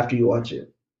watching it after you watch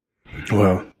it.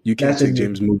 Well, you can't take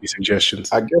James' movie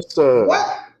suggestions. I guess.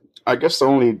 I guess the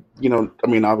only,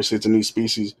 obviously it's a new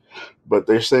species, but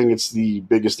they're saying it's the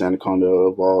biggest anaconda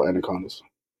of all anacondas.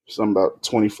 Something about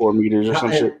 24 meters or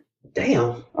some shit.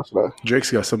 Damn. That's what Drake's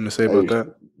got something to say about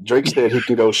that. Drake said he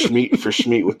can go schmeat for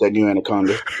schmeat with that new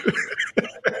anaconda.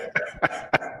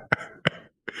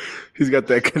 He's got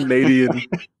that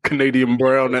Canadian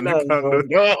brown anaconda.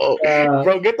 No,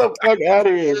 bro, get the fuck out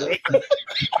of here.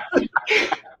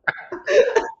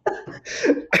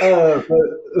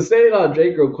 But staying on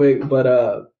Drake real quick, but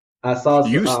I saw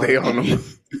you stay on him.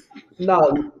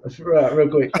 No, real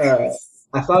quick.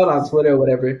 I saw it on Twitter or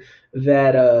whatever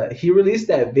that he released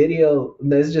that video.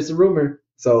 This is just a rumor,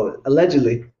 so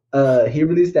allegedly he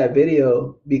released that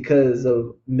video because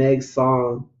of Meg's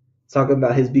song talking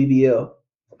about his BBL.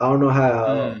 I don't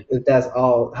know if that's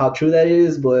how true that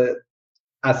is, but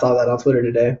I saw that on Twitter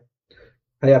today.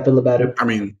 How y'all feel about it? I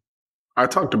mean, I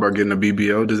talked about getting a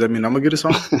BBL. Does that mean I'm gonna get a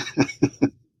song?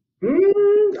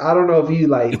 I don't know if you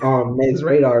like on Meg's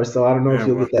radar, so I don't know if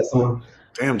you'll get that song.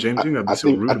 Damn, James, you're gonna be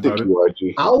so rude about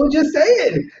it. I was just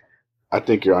saying. I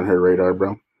think you're on her radar,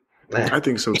 bro. I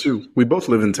think so too. We both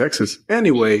live in Texas.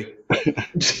 Anyway,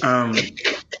 he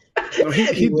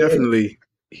definitely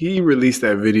released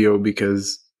that video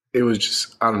because it was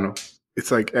just, I don't know.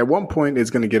 It's like at one point it's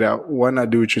gonna get out. Why not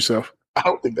do it yourself? I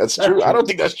don't think that's true. I don't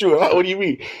think that's true. What do you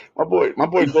mean? My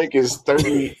boy Drake is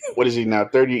 30. What is he now?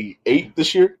 38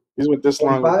 this year. He's went this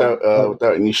long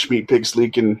without any schmeat pics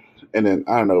leaking, and then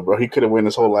I don't know, bro. He could have went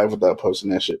his whole life without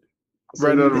posting that shit. So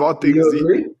right out of all things, you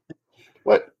agree?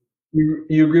 What?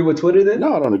 You agree with Twitter then?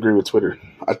 No, I don't agree with Twitter.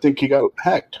 I think he got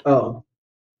hacked. Oh,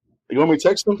 you want me to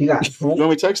text him? You want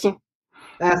me to text him?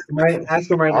 Ask him right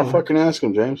now. I'll fucking ask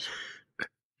him, James.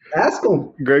 Ask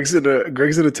him. Greg's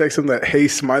gonna text him that hey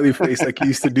smiley face like he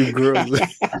used to do girls.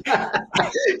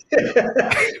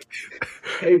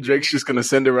 Hey, Drake's just gonna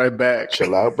send it right back.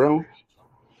 Chill out, bro.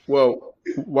 Well,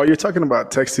 while you're talking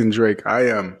about texting Drake, I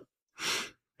am,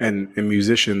 and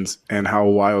musicians and how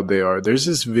wild they are. There's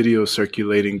this video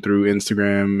circulating through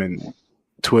Instagram and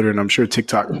Twitter, and I'm sure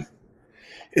TikTok.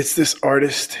 It's this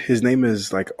artist. His name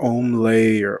is like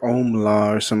Omlay or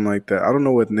Omla or something like that. I don't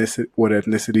know what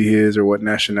ethnicity he is or what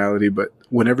nationality, but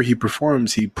whenever he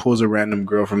performs, he pulls a random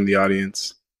girl from the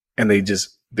audience and they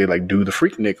like do the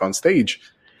Freaknik on stage.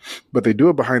 But they do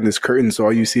it behind this curtain, so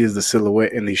all you see is the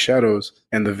silhouette and these shadows.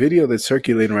 And the video that's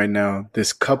circulating right now,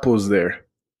 this couple's there.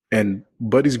 And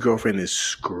Buddy's girlfriend is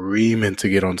screaming to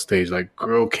get on stage. Like,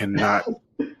 girl cannot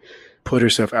put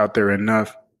herself out there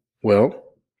enough. Well,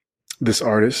 this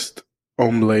artist,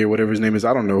 Omlay or whatever his name is,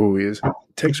 I don't know who he is,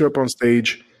 takes her up on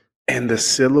stage, and the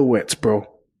silhouettes, bro,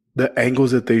 the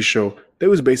angles that they show, they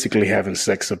was basically having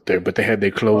sex up there, but they had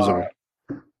their clothes on.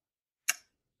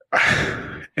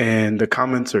 And the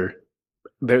comments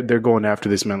they're going after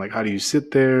this man. Like, how do you sit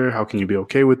there? How can you be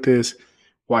okay with this?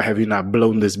 Why have you not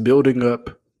blown this building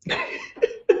up?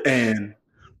 And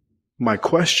my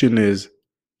question is,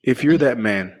 if you're that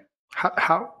man,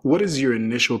 what is your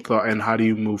initial thought and how do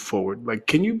you move forward? Like,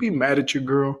 can you be mad at your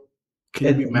girl? Can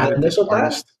you be mad at this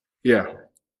artist? Yeah.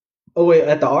 Oh, wait,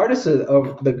 at the artist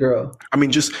or the girl? I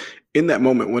mean, just in that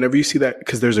moment, whenever you see that,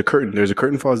 because there's a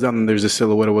curtain falls down and there's a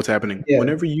silhouette of what's happening. Yeah.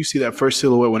 Whenever you see that first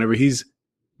silhouette, whenever he's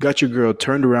got your girl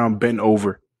turned around, bent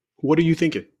over, what are you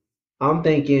thinking? I'm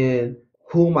thinking,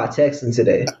 who am I texting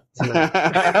today? tonight.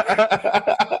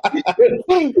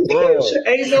 Bro.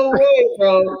 Ain't no way,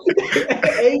 bro.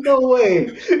 Ain't no way.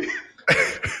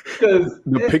 Because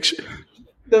The picture.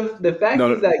 the fact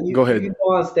No, is that you go ahead. can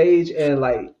go on stage and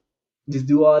like just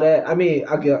do all that. I mean,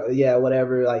 I get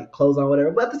whatever, like clothes on,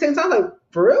 whatever. But at the same time, like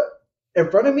for real,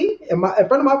 in front of me, in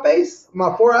front of my face,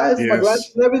 my four eyes, my Yes.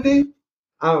 glasses, and everything,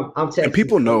 I'm texting. And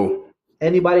people know.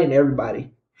 Anybody and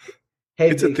everybody. Hey,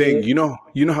 It's a big thing. kid. You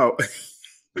know how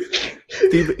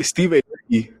Steve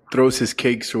Aoki throws his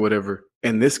cakes or whatever,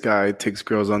 and this guy takes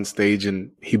girls on stage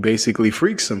and he basically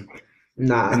freaks them.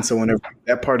 Nah. And so whenever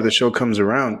that part of the show comes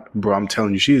around, bro, I'm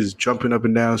telling you, she is jumping up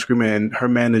and down, screaming, and her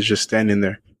man is just standing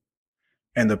there.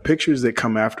 And the pictures that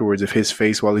come afterwards of his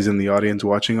face while he's in the audience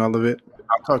watching all of it,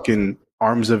 I'm talking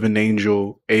Arms of an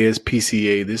Angel,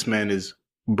 ASPCA. This man is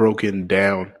broken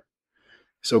down.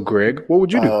 So, Greg, what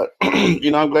would you do?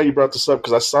 I'm glad you brought this up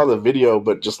because I saw the video,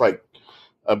 but just like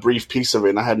a brief piece of it,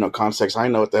 and I had no context. I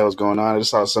didn't know what the hell was going on. I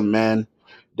just saw some man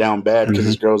down bad because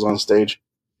his girl's on stage.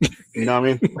 You know what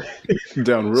I mean?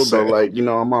 Down real so, bad. like,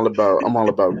 I'm all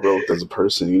about growth as a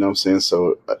person. You know what I'm saying?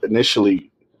 So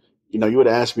initially, you would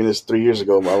have asked me this 3 years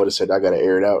ago, I would have said I got to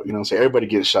air it out. You know what I'm saying? Everybody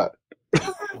gets shot,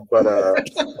 but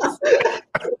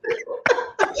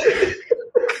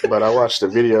I watched the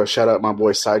video. Shout out my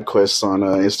boy SideQuest on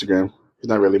Instagram. He's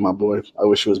not really my boy. I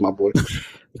wish he was my boy.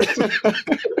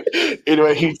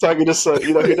 Anyway, he's talking to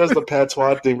he does the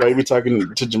patois thing, right? He be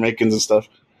talking to Jamaicans and stuff,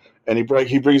 and he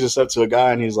brings this up to a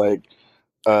guy, and he's like,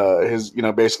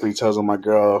 basically tells him my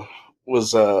girl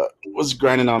was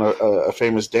grinding on a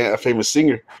famous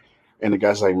singer, and the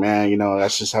guy's like, man,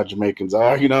 that's just how Jamaicans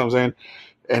are, you know what I'm saying?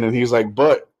 And then he's like,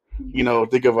 but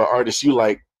think of an artist you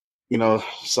like,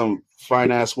 some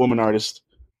fine ass woman artist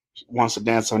wants to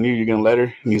dance on you, you're gonna let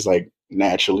her? And he's like,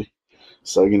 naturally.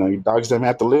 So dogs them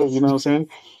have to live, you know what I'm saying?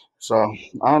 So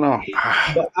I don't know.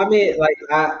 But I mean, like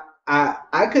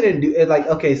I couldn't do it. Like,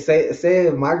 okay, say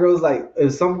if my girl's like,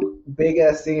 if some big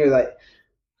ass singer like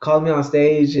calls me on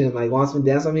stage and like wants me to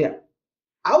dance on me,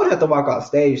 I would have to walk off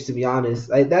stage, to be honest.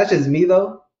 Like, that's just me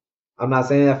though. I'm not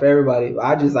saying that for everybody.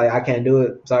 I just like, I can't do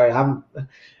it. Sorry,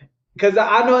 because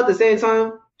I know at the same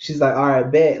time she's like, all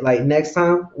right, bet. Like next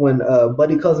time when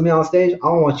Buddy calls me on stage, I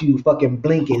don't want you fucking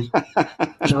blinking. And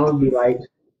I'm gonna be like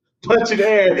punching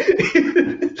air.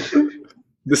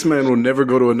 This man will never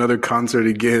go to another concert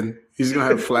again. He's gonna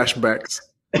have flashbacks.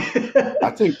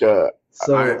 I think.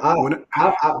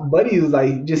 Buddy was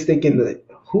like just thinking that,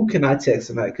 who can I text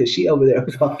tonight? Because she over there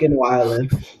fucking wilding.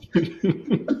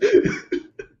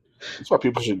 That's why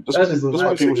people should. That's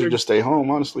why people should just stay home.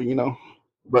 Honestly,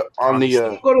 But on the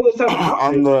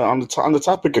on the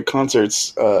topic of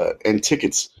concerts and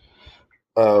tickets,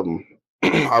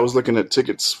 I was looking at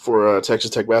tickets for a Texas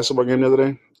Tech basketball game the other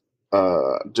day.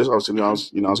 I was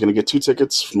gonna get 2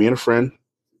 tickets for me and a friend.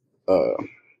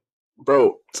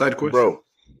 Bro,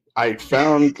 I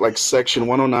found like section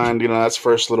 109. That's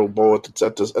first little bowl at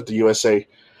the USA.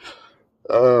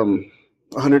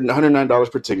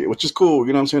 $109 per ticket, which is cool.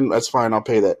 You know what I'm saying? That's fine. I'll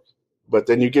pay that. But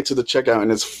then you get to the checkout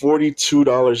and it's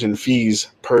 $42 in fees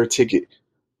per ticket.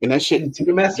 And that shit.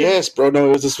 Yes, bro.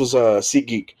 No, this was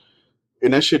SeatGeek.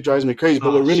 And that shit drives me crazy.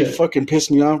 But what really fucking pissed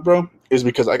me off, bro, is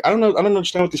because I don't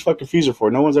understand what these fucking fees are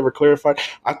for. No one's ever clarified.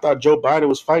 I thought Joe Biden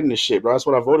was fighting this shit, bro. That's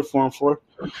what I voted for him for.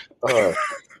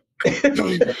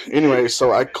 Anyway,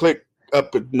 so I clicked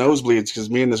up at nosebleeds because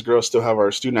me and this girl still have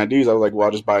our student IDs. I was like, well,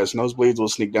 I'll just buy us nosebleeds. We'll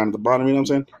sneak down to the bottom. You know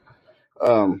what I'm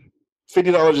saying?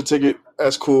 $50 a ticket.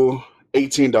 That's cool.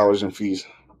 $18 in fees.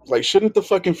 Like, shouldn't the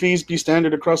fucking fees be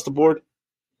standard across the board?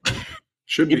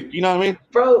 Should be. You know what I mean?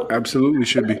 Bro, absolutely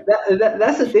should be.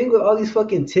 That's the thing with all these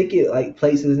fucking ticket like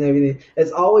places and everything.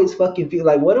 It's always fucking feel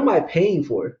like, what am I paying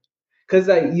for? Because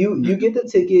like you get the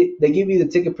ticket, they give you the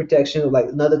ticket protection of like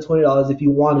another $20 if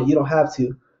you want it. You don't have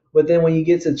to. But then when you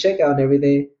get to checkout and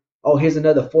everything, oh, here's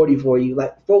another $40 for you.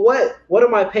 Like, for what? What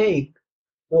am I paying?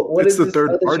 What it's is the this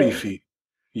third party show? fee.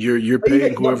 You're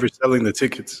paying whoever's selling the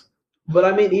tickets. But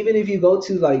I mean, even if you go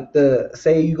to like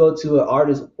say you go to an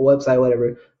artist website,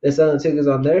 whatever, they're selling tickets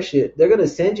on their shit, they're gonna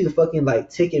send you the fucking like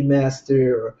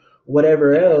Ticketmaster or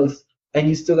whatever else, and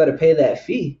you still gotta pay that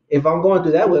fee. If I'm going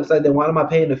through that website, then why am I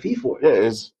paying the fee for it? Yeah,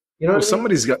 it's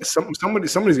somebody's got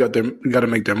to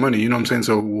make their money. You know what I'm saying?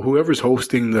 So whoever's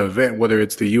hosting the event, whether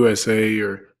it's the USA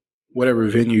or whatever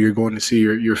venue you're going to see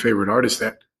your favorite artist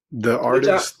at, the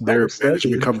artist, their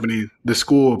management company, the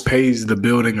school pays the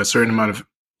building a certain amount of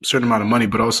money,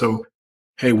 but also,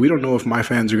 hey, we don't know if my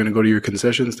fans are going to go to your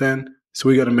concession stand, so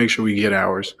we got to make sure we get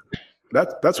ours.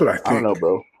 That's what I think. I don't know,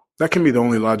 bro. That can be the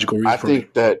only logical reason. I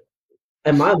think that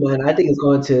In my mind, I think it's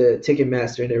going to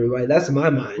Ticketmaster and everybody. That's in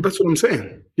my mind. That's what I'm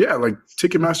saying. Yeah, like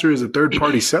Ticketmaster is a third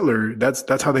party seller.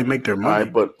 That's how they make their All money.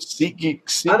 right, but I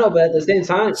know, but at the same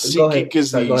time, go ahead.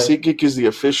 SeatGeek is the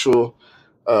official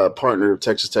partner of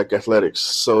Texas Tech Athletics.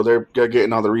 So they're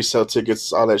getting all the resale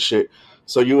tickets, all that shit.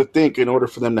 So you would think in order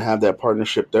for them to have that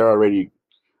partnership, they're already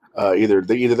either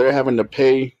they're having to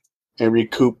pay and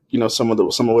recoup, some of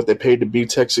what they paid to be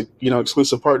Tech's,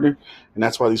 exclusive partner, and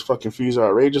that's why these fucking fees are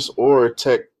outrageous. Or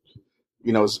Tech,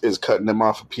 is cutting them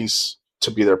off a piece to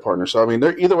be their partner. So I mean,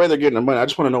 either way they're getting their money. I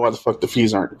just want to know why the fuck the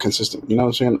fees aren't consistent. You know what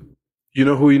I'm saying? You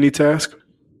know who you need to ask?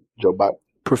 Joe Biden.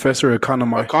 Professor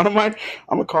Economy. Economy? I'm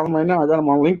gonna call him right now. I got him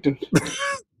on LinkedIn.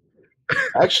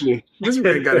 Actually, this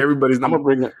man got everybody's number. I'm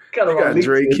gonna bring it. He got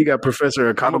Drake. He got Professor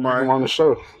Economy on the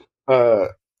show. There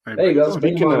you go.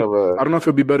 Speaking of, I don't know if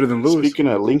it'll be better than Lewis. Speaking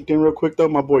of LinkedIn, real quick though,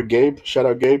 my boy Gabe, shout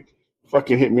out Gabe,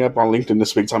 fucking hit me up on LinkedIn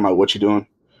this week talking about what you doing.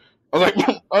 I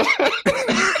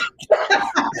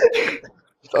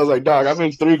was like, dog, I'm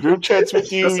in 3 group chats with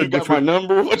you. You got my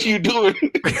number. What are you doing?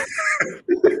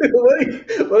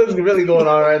 What is really going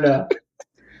on right now?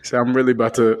 So I'm really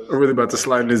about to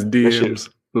slide in his DMs.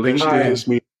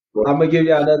 LinkedIn. I'm gonna give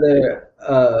you another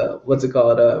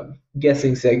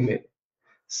guessing segment.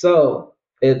 So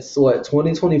it's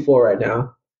 2024 right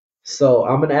now. So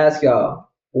I'm gonna ask y'all,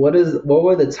 what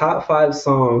were the top 5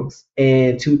 songs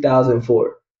in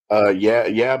 2004?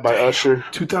 Yeah, by Usher.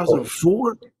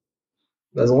 2004.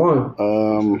 That's one.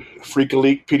 Freak a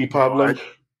Leak, Petey Pablo.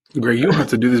 Greg, you don't have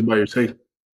to do this by yourself.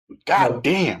 God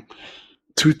damn.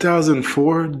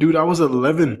 2004, dude. I was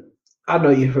 11. I know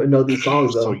you know these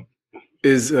songs though.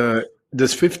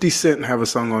 Does 50 Cent have a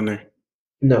song on there?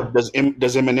 No. Does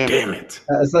Eminem? Damn it.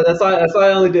 So that's why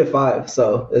I only did 5.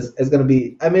 So it's gonna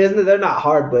be. I mean, they're not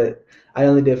hard, but I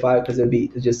only did 5 because it'd be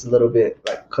just a little bit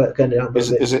like cutting it out.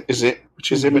 Is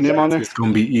Eminem on there? It's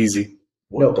gonna be easy.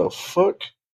 What the fuck?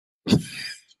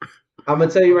 I'm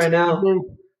gonna tell you right now.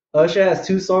 Usher has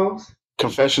 2 songs.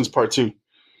 Confessions Part 2.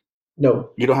 No.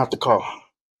 You don't have to call.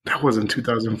 That wasn't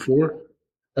 2004.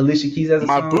 Alicia Keys has a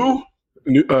My song.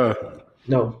 boo?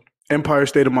 No. Empire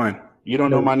State of Mind. You don't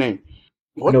know my name.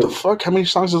 What the fuck? How many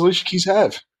songs does Alicia Keys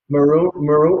have? Maroon.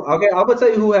 Okay, I'm gonna tell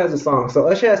you who has a song. So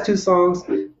Usher has 2 songs.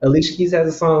 Alicia Keys has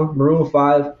a song. Maroon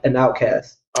 5 and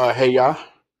Outkast. Hey ya.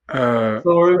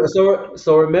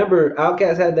 So remember,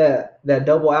 Outkast had that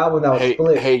double album that was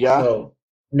split. Hey ya. So,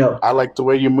 no. I Like the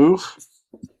Way You Move.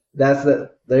 There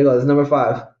you go. That's number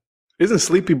 5. Isn't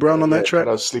Sleepy Brown on that track?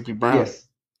 Shout out Sleepy Brown. Yes.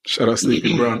 Shout out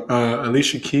Sleepy Brown.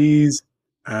 Alicia Keys,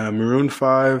 Maroon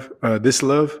 5, This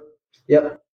Love.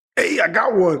 Yep. Hey, I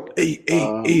got one. Hey.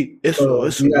 You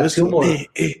got 2 more.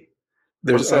 Hey.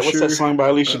 What's that song by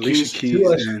Alicia Keys? 2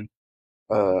 Usher.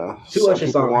 2 Usher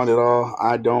songs. Want It All.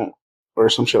 I Don't. Or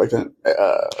some shit like that.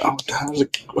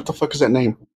 What the fuck is that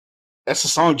name? That's a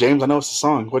song, James. I know it's a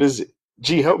song. What is it?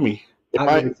 Gee, help me. If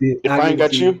I ain't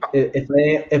got you.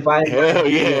 If I hell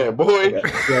yeah, boy.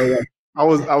 Yeah. I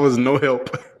was no help.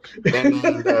 And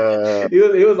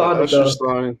he was on Usher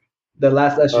song. The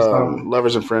last Usher song.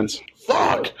 Lovers and Friends.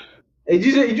 Fuck. And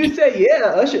you just said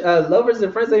yeah. Usher, Lovers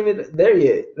and Friends ain't even there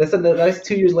yet. That's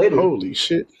 2 years later. Holy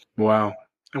shit! Wow.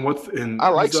 And I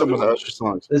like some of the Usher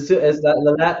songs. It's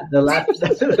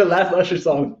the last Usher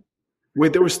song.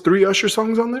 Wait, there was 3 Usher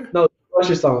songs on there? No, 2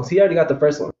 Usher songs. He already got the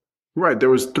first one. Right, there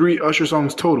was 3 Usher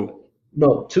songs total.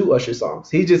 No, 2 Usher songs.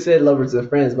 He just said Lovers and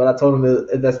Friends, but I told him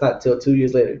that's not till 2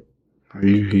 years later.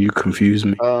 You confuse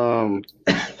me. How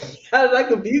did I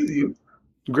confuse you?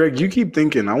 Greg, you keep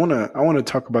thinking. I wanna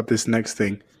talk about this next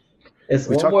thing. It's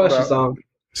one more Usher song.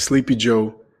 Sleepy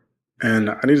Joe.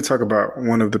 And I need to talk about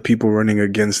one of the people running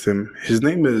against him. His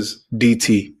name is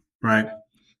DT, right?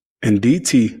 And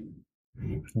DT,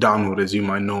 Donald, as you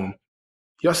might know him.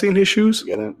 Y'all seen his shoes?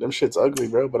 Yeah, them shit's ugly,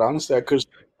 bro. But honestly, I could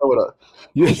would have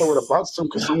bought some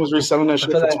because someone's reselling that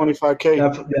shit for $25K.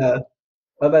 Yeah.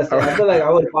 I feel like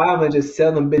I would buy them and just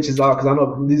sell them bitches off because I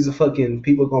know these are fucking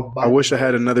people gonna buy. I wish I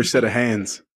had another set of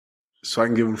hands so I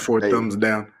can give them 4 thumbs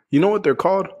down. You know what they're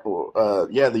called? The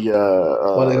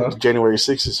January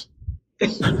 6th.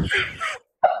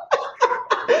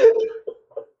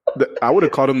 I would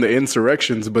have called them the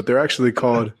insurrections, but they're actually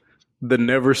called the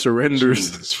Never Surrenders.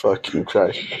 Jesus fucking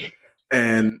Christ.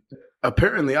 And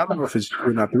apparently, I don't know if it's true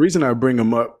or not. The reason I bring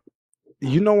him up,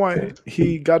 you know why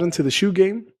he got into the shoe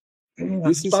game?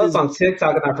 I saw this on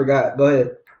TikTok and I forgot. Go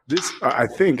ahead. This, I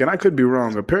think, and I could be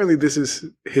wrong. Apparently, this is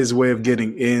his way of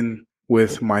getting in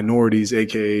with minorities,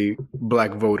 aka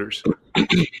black voters.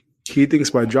 He thinks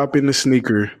by dropping the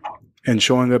sneaker and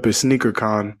showing up at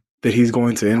SneakerCon that he's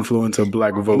going to influence a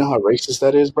black vote. You know how racist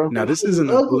that is, bro? Now, this isn't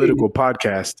a political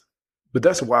podcast, but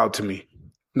that's wild to me.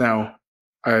 Now,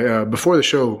 I before the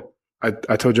show, I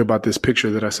told you about this picture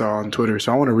that I saw on Twitter,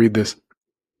 so I want to read this.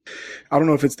 I don't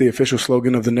know if it's the official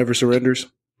slogan of the Never Surrenders,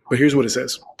 but here's what it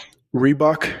says.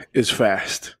 Reebok is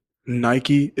fast.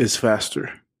 Nike is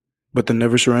faster. But the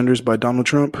Never Surrenders by Donald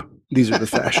Trump, these are the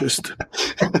fascists.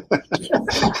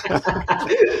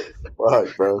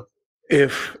 Fuck, bro.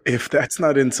 If that's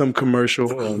not in some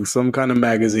commercial or in some kind of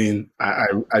magazine,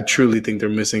 I truly think they're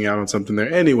missing out on something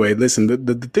there. Anyway, listen,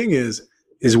 the thing is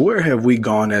where have we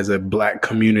gone as a black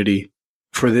community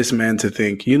for this man to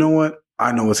think, you know what?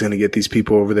 I know what's going to get these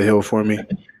people over the hill for me.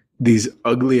 These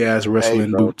ugly ass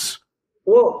wrestling boots.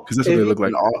 Well, because that's what they look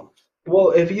like.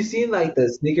 Well, if you seen like the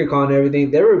sneaker con and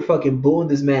everything, they were fucking booing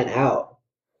this man out.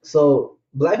 So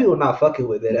black people not fucking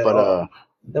with it at all.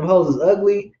 Them hoes is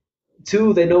ugly.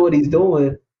 2, they know what he's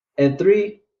doing, and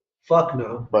 3, fuck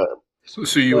no. But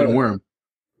so you wouldn't wear him?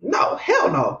 No,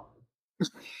 hell no.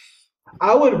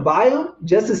 I would buy them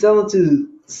just to sell them to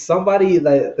somebody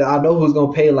that I know who's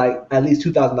gonna pay like at least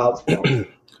 $2,000 for them.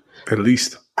 At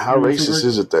least. How racist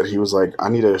is it that he was like, I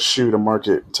need a shoe to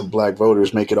market to black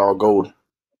voters, make it all gold?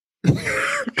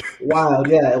 Wild,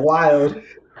 yeah, wild.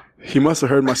 He must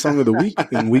have heard my song of the week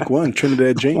in week 1,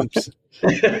 Trinidad James.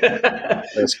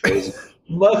 That's crazy.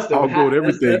 Must have. I'll go with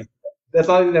everything. That's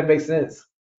the only thing that makes sense.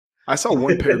 I saw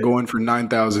one pair going for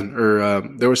 $9,000,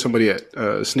 or there was somebody at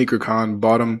SneakerCon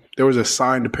bought them. There was a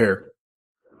signed pair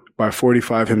by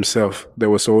 45 himself that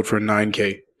was sold for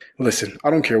 $9K. Listen, I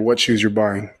don't care what shoes you're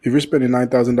buying. If you're spending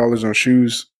 $9,000 on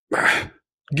shoes,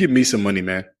 give me some money,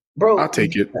 man. Bro, I'll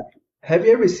take it. Have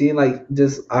you ever seen like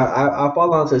just I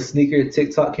fall onto sneaker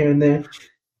TikTok here and there,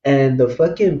 and the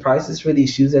fucking prices for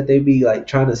these shoes that they be like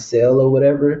trying to sell or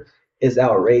whatever is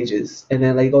outrageous. And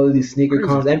then like go to these sneaker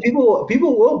cons, and people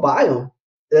will buy them.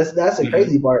 That's the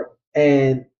crazy part.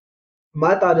 And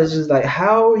my thought is just like,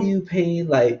 how are you paying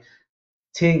like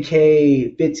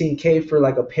 $10K, $15K for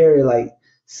like a pair of like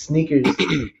sneakers?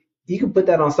 You can put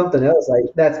that on something else like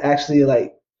that's actually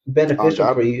like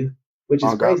beneficial for you. Which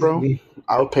is crazy. Bro,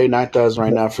 I would pay $9,000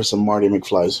 right now for some Marty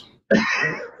McFlys.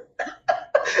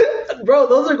 Bro,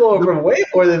 those are going for way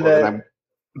more than that.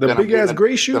 The big ass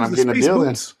gray shoes, then I'm the getting a space deal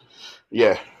boots.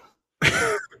 Yeah.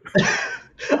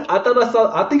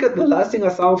 I think the last thing I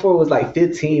saw them for was like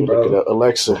 15, bro.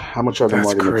 Alexa, how much are the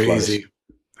Marty McFlys?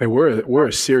 Hey, we're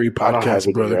a Siri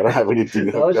podcast, brother. I don't have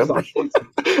anything.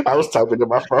 I was typing to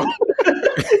my phone.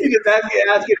 You just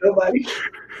asking nobody.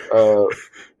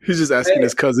 He's just asking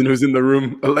his cousin who's in the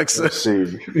room, Alexa. Let's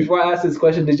see. Before I ask this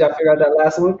question, did y'all figure out that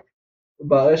last one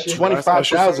about Usher?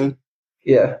 25,000.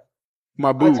 Yeah,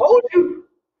 my boo. I told you,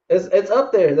 it's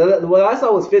up there. What I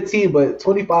saw was 15, but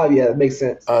 25. Yeah, it makes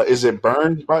sense. Is it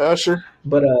Burn by Usher?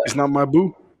 But it's not my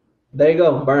boo. There you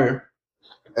go, Burn.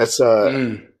 That's All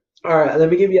right, let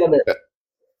me give you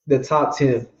the top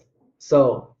 10.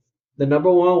 So the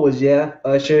number 1 was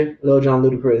Usher, Lil Jon,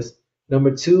 Ludacris.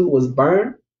 Number 2 was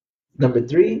Burn. Number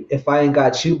 3, If I Ain't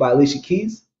Got You by Alicia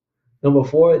Keys. Number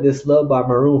 4, This Love by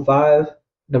Maroon 5.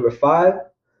 Number 5,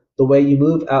 The Way You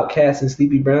Move, Outkast and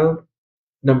Sleepy Brown.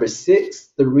 Number 6,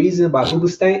 The Reason by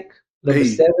Hoobastank. Number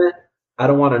 7, I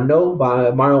Don't Want to Know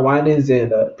by Mario Winans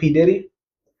and P. Diddy.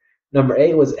 Number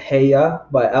 8 was Hey Ya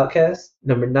by Outkast.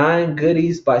 Number 9,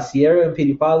 Goodies by Sierra and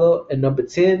Petey Pablo. And number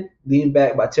 10, Lean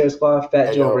Back by Terror Squad,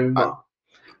 Fat Joe, and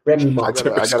Remy Ma. I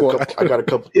got a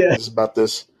couple things about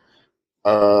this.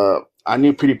 I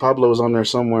knew Petey Pablo was on there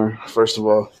somewhere, first of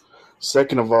all.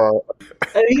 Second of all,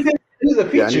 and he was a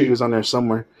feature. Yeah, I knew he was on there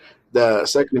somewhere.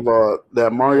 Second of all,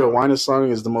 that Mario Winans song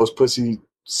is the most pussy,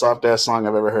 soft-ass song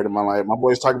I've ever heard in my life. My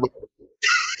boys talk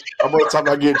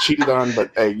about getting cheated on, but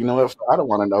hey, you know what? I don't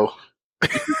want to know.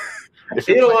 If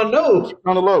you don't want to know. Keep it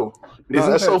on the low.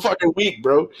 No, that's so fucking weak,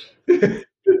 bro.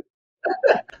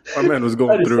 My man was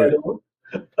going through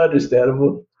it.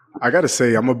 Understandable. I got to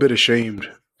say, I'm a bit ashamed.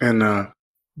 And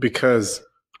because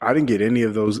I didn't get any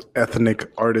of those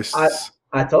ethnic artists.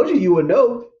 I told you would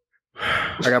know.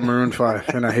 I got Maroon 5,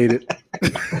 and I hate it.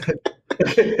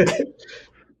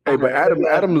 Hey, but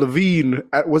Adam Levine,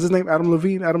 what's his name? Adam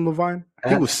Levine?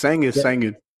 He was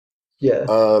singing. Yeah.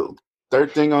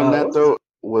 Third thing on that, though,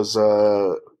 was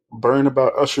Burn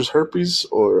about Usher's herpes,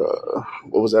 or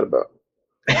what was that about?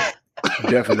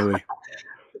 Definitely.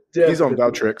 He's on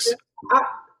Valtrex.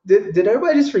 Did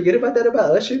everybody just forget about that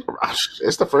about Usher?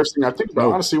 It's the first thing I think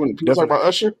about. Honestly, when people talk about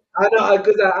Usher, I know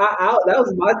because that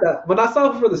was my thought. When I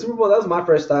saw him for the Super Bowl, that was my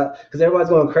first thought because everybody's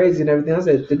going crazy and everything. I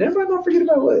said, did everybody not forget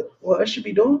about what Usher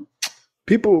be doing?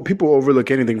 People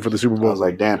overlook anything for the Super Bowl. I was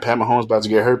like, damn, Pat Mahomes about to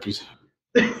get herpes.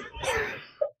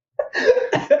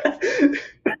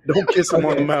 Don't kiss him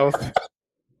on the mouth.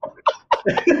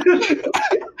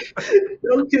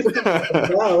 Don't kiss the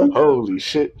mouth. Holy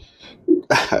shit.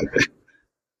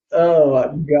 Oh my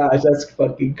gosh, that's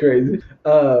fucking crazy.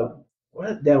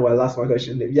 What? Damn, well, I lost my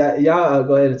question. Yeah, y'all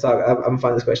go ahead and talk. I'm gonna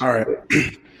find this question. All right.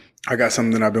 I got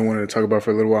something I've been wanting to talk about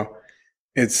for a little while.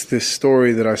 It's this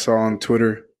story that I saw on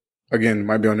Twitter. Again,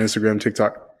 might be on Instagram,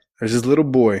 TikTok. There's this little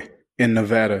boy in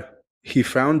Nevada. He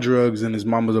found drugs in his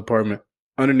mama's apartment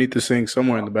underneath the sink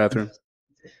somewhere in the bathroom.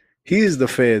 He's the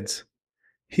feds.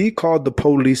 He called the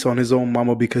police on his own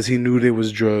mama because he knew there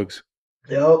was drugs.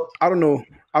 Yep. I don't know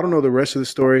the rest of the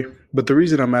story, but the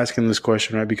reason I'm asking this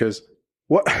question, right, because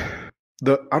I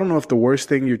don't know if the worst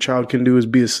thing your child can do is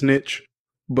be a snitch,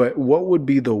 but what would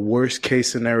be the worst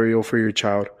case scenario for your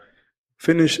child?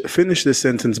 Finish this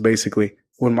sentence basically.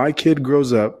 When my kid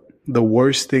grows up, the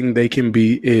worst thing they can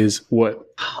be is what?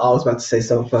 I was about to say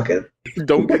something fucking.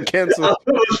 Don't get canceled.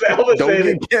 Don't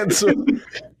get canceled.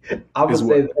 I would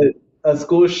say a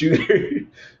school shooter.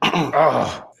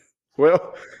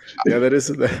 Well, yeah, that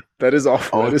is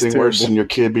awful. Only thing worse than your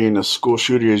kid being a school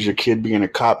shooter is your kid being a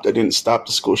cop that didn't stop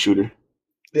the school shooter.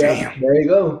 Yeah, damn. There you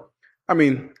go. I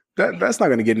mean, that's not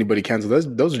going to get anybody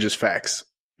canceled. Those are just facts.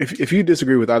 If you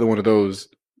disagree with either one of those,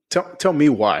 tell me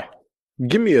why.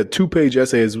 Give me a 2-page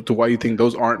essay as to why you think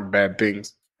those aren't bad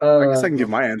things. I guess I can give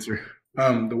my answer.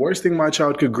 The worst thing my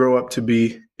child could grow up to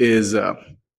be is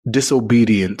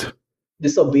disobedient.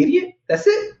 Disobedient? That's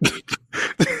it?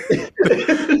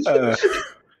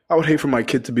 I would hate for my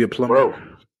kid to be a plumber.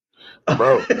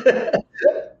 Bro.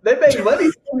 They make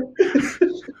money.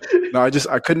 No,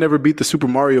 I could never beat the Super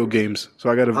Mario games,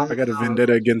 so I got a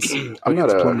vendetta against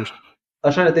plumbers. I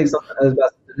was trying to think something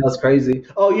else crazy.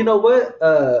 Oh, you know what?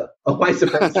 A white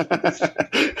supremacist.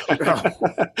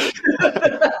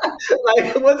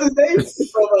 Like, what's his name?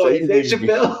 Dave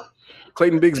Chappelle.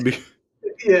 Clayton Bigsby.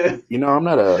 Yeah. You know, I'm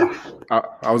not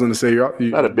I was going to say you're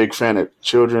not a big fan of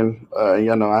children.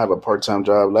 You know, I have a part-time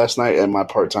job. Last night at my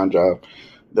part-time job,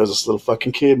 there was this little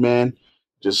fucking kid, man,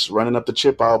 just running up the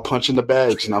chip aisle, punching the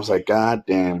bags, and I was like, God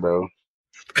damn, bro.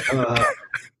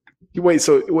 Wait,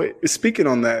 speaking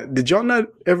on that, did y'all not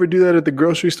ever do that at the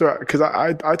grocery store? Because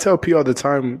I tell P all the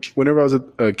time, whenever I was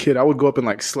a kid, I would go up and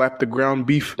like slap the ground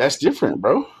beef. That's different,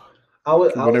 bro. I was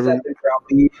at the ground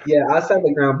beef. Yeah, I slapped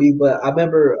the ground beef, but I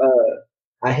remember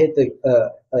I hit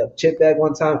the chip bag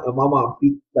one time, and my mom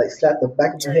slapped the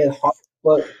back of my head hard.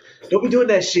 But don't be doing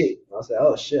that shit. I was like,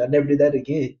 oh shit, I never did that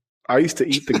again. I used to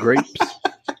eat the grapes.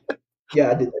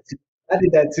 Yeah, I did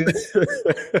that too.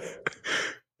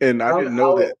 And I didn't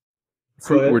know that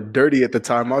fruit were dirty at the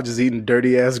time. I was just eating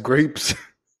dirty ass grapes.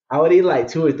 I would eat like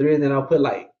 2 or 3, and then I'll put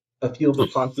like a few of my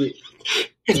pocket.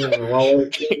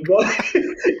 Going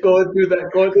through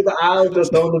the aisles,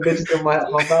 just throwing the bitches in my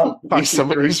mouth. Buy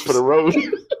some of these for the road.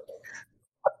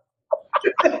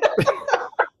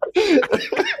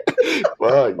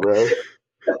 Fuck, bro.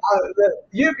 I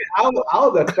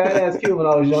was a fat ass kid when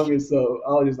I was younger, so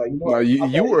I was just like,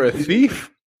 you were a thief.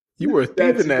 You were a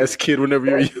thieving ass kid whenever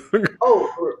you were younger. Oh,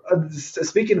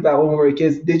 speaking about when we were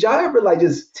kids, did y'all ever like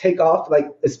just take off like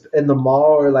in the mall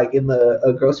or like in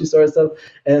the grocery store and stuff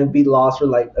and be lost for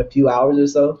like a few hours or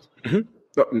so?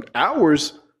 Mm-hmm.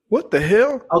 Hours? What the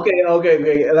hell?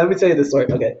 Okay. Let me tell you the story.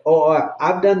 Okay.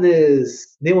 I've done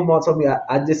this. Then my mom told me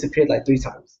I disappeared like 3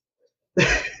 times.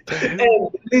 And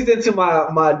it leads into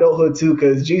my adulthood too,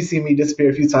 because G seen me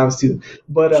disappear a few times too.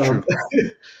 But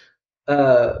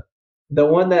the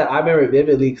one that I remember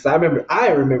vividly, because I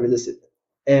remember this,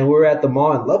 and we're at the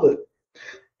mall in Lubbock,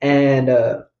 and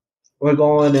we're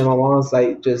going, and my mom's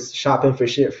like just shopping for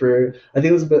shit for, I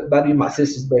think it was about to be my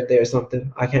sister's birthday or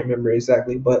something. I can't remember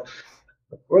exactly, but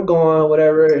we're going,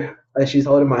 whatever. Like, she's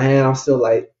holding my hand. I'm still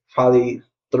like probably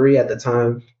 3 at the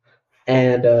time.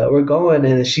 And we're going,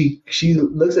 and she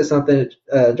looks at something,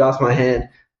 drops my hand,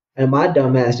 and my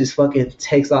dumb ass just fucking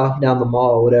takes off down the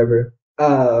mall or whatever.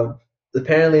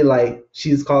 Apparently, like,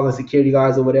 she's calling security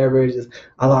guards or whatever. Just,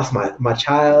 I lost my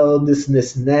child, this and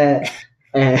this and that.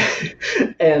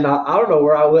 And I don't know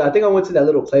where I went. I think I went to that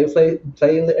little play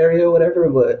area or whatever,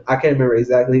 but I can't remember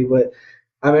exactly. But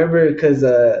I remember because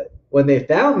when they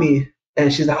found me,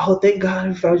 and she's like, oh, thank God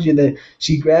I found you. Then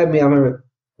she grabbed me. I remember,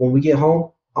 when we get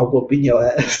home, I'm whooping your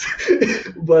ass.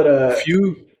 But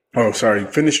oh, sorry.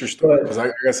 Finish your story because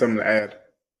I got something to add.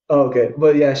 Okay,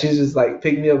 but yeah, she's just like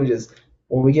picked me up and just,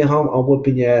 when we get home, I'm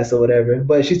whooping your ass or whatever.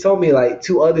 But she told me like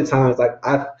 2 other times, like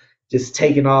I've just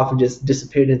taken off and just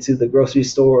disappeared into the grocery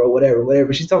store or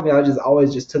whatever. She told me I just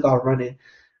always just took off running.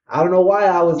 I don't know why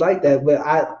I was like that, but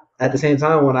at the same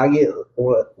time, when I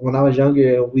was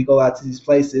younger and we go out to these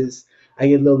places, I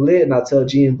get a little lit and I tell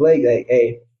G and Blake, like,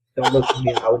 hey, don't look at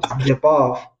me. I would just dip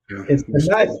off. Yeah. into the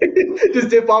night. Just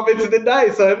dip off into the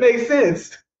night, so it makes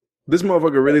sense. This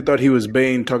motherfucker really thought he was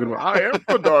Bane talking about I am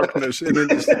the darkness and then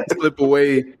just slip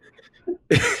away.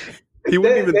 He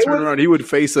wouldn't even turn around. He would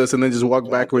face us and then just walk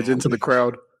backwards into the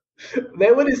crowd.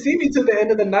 They wouldn't see me till the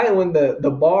end of the night when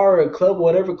the bar or club or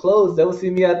whatever closed. They would see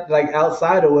me at like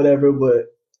outside or whatever. But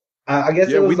I guess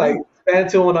it was like span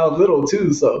till when I was little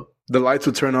too. So the lights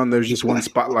would turn on. There's just one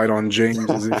spotlight on James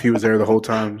as if he was there the whole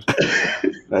time.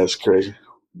 That's crazy.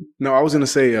 No, I was gonna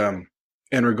say,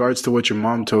 in regards to what your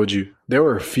mom told you, there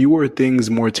are fewer things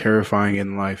more terrifying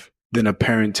in life than a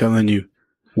parent telling you,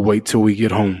 "Wait till we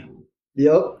get home."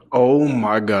 Yep. Oh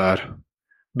my God,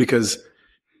 because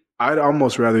I'd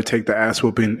almost rather take the ass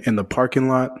whooping in the parking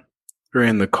lot or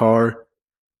in the car,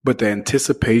 but the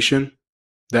anticipation,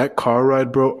 that car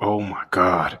ride, bro. Oh my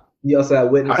God. You also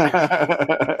had witness.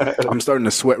 I'm starting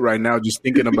to sweat right now just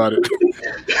thinking about it.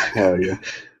 Hell yeah.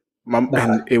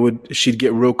 And she'd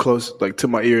get real close, like to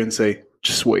my ear, and say,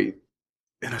 "Just wait."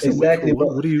 And I said, exactly.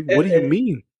 What do you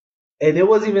mean? And it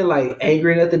wasn't even like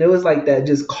angry or nothing. It was like that,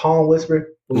 just calm whisper.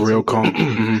 Real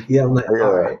calm. Yeah, I'm like,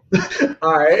 all right,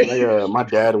 all right. My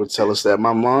dad would tell us that.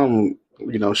 My mom,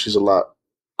 she's a lot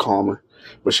calmer,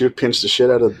 but she would pinch the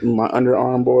shit out of my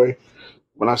underarm, boy.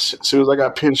 As soon as I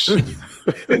got pinched, I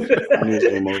knew it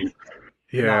game over.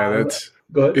 Yeah,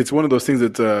 it's one of those things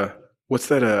that what's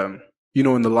that?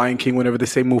 In the Lion King, whenever they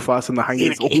say Mufasa in the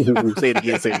hyenas, say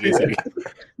it again.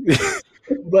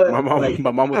 But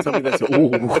my mom would tell me that.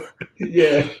 Ooh.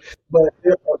 Yeah, but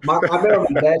I remember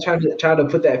my dad trying to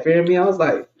put that fear in me. I was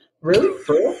like, really,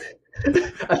 for real?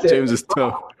 I said, James is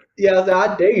tough. Yeah, I said,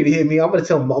 I dare you to hit me. I'm gonna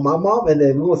tell my mom, and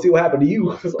then we're gonna see what happened to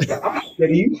you. So I'm not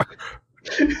scared of you.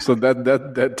 So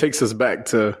that takes us back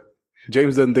to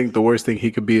James doesn't think the worst thing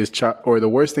he could be his child, or the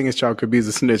worst thing his child could be is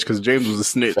a snitch, because James was a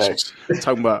snitch. Facts.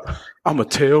 Talking about, I'm gonna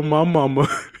tell my mama.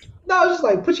 No, I was just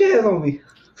like, put your hands on me.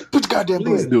 Put the goddamn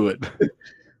Please do it.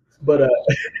 But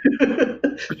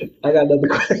I got another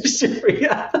question for you.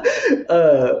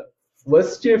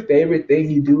 What's your favorite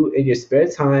thing you do in your spare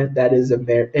time that is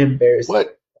embarrassing?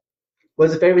 What?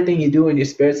 What's the favorite thing you do in your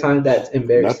spare time that's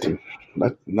embarrassing?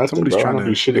 Nothing. Somebody's trying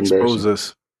to expose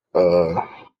us.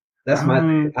 That's my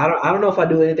thing. I don't know if I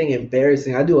do anything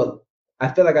embarrassing. I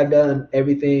feel like I've done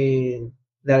everything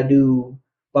that I do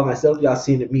by myself. Y'all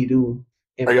seen me do.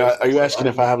 Are you asking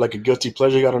if I have like a guilty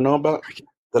pleasure you got to know about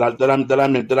that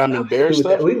I'm embarrassed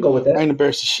of? We can go with that. I ain't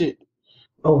embarrassed of shit.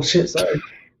 Oh shit! Sorry.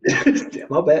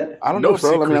 My bad. I don't know,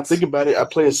 bro. I mean, I'm thinking about it. I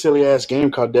play a silly ass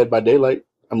game called Dead by Daylight.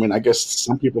 I mean, I guess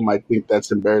some people might think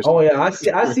that's embarrassing. Oh yeah, I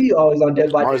see you always on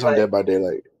Dead by Daylight. Always on Dead by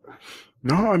Daylight.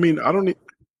 No, I mean, I don't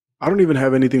even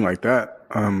have anything like that.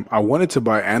 I wanted to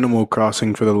buy Animal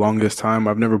Crossing for the longest time.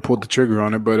 I've never pulled the trigger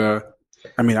on it, but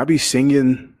I mean, I be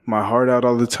singing my heart out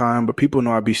all the time, but people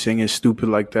know I be singing stupid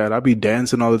like that. I be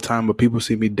dancing all the time, but people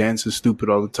see me dancing stupid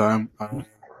all the time. I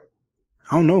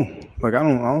don't know. Like I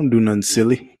don't do nothing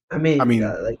silly. I mean,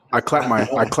 I clap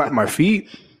my feet.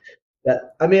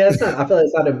 I mean, that's not. I feel like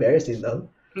it's not embarrassing though.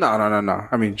 No.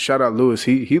 I mean, shout out Lewis.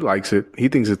 He likes it. He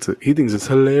thinks it's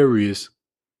hilarious.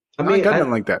 I ain't got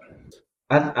nothing like that.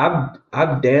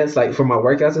 I've danced like for my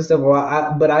workouts and stuff.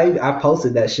 But I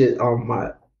posted that shit on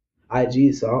my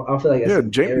IG, so I feel like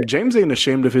James ain't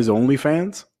ashamed of his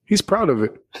OnlyFans. He's proud of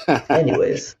it.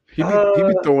 Anyways, he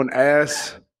be throwing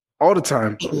ass all the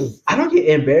time. I don't get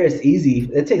embarrassed easy.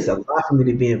 It takes a lot for me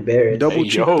to be embarrassed. Double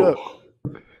cheeked up.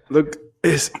 Look,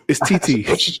 it's TT.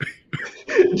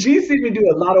 G see me do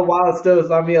a lot of wild stuff.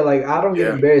 So I mean, like I don't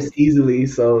get embarrassed easily.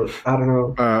 So I don't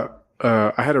know.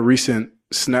 I had a recent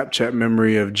Snapchat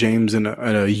memory of James in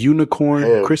a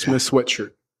unicorn Christmas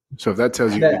sweatshirt. So if that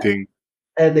tells you anything.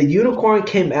 And the unicorn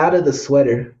came out of the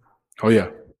sweater. Oh yeah.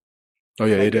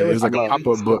 It was like a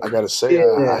pop-up book. I gotta say,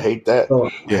 I hate that. I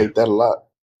hate that a lot.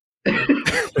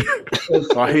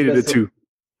 I hated it too.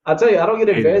 I'll tell you, I don't get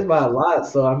embarrassed by a lot.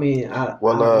 So I mean, you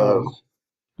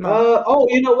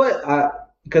know what?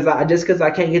 Because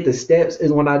I can't get the steps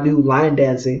is when I do line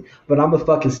dancing, but I'm gonna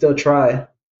fucking still try.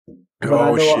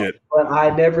 But shit! But I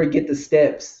never get the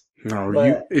steps. No,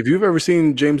 if you've ever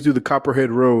seen James do the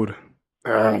Copperhead Road,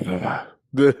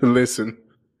 listen,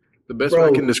 the best way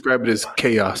I can describe it is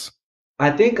chaos. I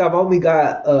think I've only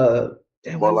got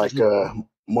more like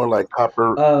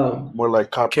copper. More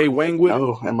like copper. K Wangwood.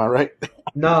 Oh, am I right?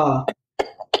 Nah.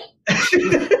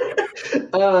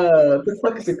 What the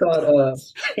fuck is it called?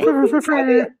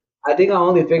 I think I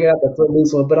only figured out the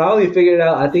Footloose one, but I only figured it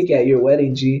out, I think, at your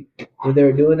wedding, G, when they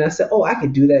were doing that. I said, I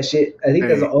can do that shit. I think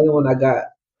that's the only one I got.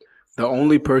 The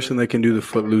only person that can do the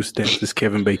Footloose dance is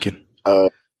Kevin Bacon.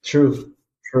 True.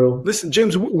 Listen,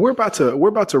 James, we're about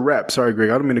to wrap. Sorry,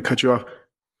 Greg, I don't mean to cut you off.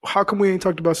 How come we ain't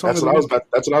talked about songs? That's what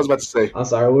I was about to say. I'm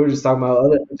sorry, we were just talking about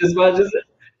we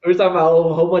were talking about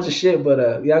a whole bunch of shit.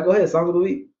 But yeah, go ahead. Song of the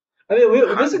week. I mean,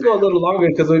 this will go a little longer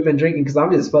because we've been drinking. Because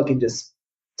I'm just fucking just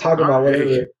talking about whatever.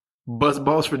 Hey, bust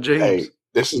balls for James. Hey,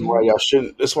 this is why y'all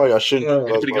shouldn't. This is why y'all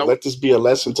shouldn't. Let this be a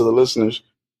lesson to the listeners.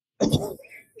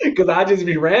 Because I just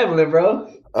be rambling,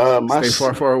 bro.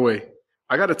 Stay far away.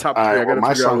 I got a top three. I got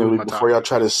my song of the week before y'all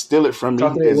try to steal it from me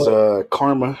is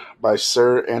 "Karma" by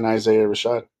Sir and Isaiah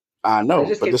Rashad. I know,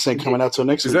 but this ain't coming out till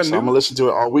next week, so I'm gonna listen to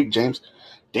it all week, James.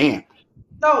 Damn.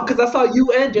 No, because I saw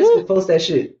you and Jessica post that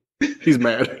shit. He's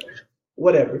mad.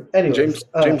 Whatever. Anyway,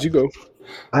 James, you go.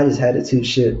 I just had it too.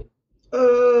 Shit.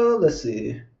 Let's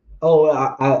see. Oh,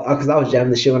 because I was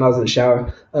jamming the shit when I was in the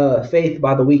shower. "Faith"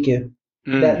 by The Weeknd.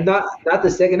 That not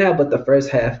the second half, but the first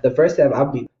half. The first half,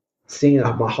 I'll be singing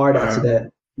my heart out to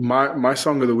that. My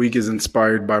song of the week is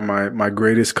inspired by my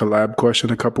greatest collab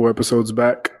question a couple episodes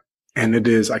back, and it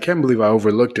is, I can't believe I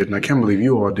overlooked it, and I can't believe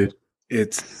you all did.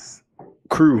 It's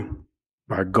 "Crew"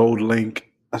 by Gold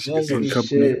Link and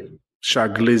Company,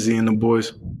 Shot Glizzy and the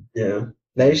boys. Yeah,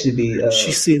 that used to be.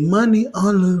 She see money all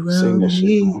around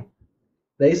me.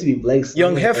 That used to be Blake's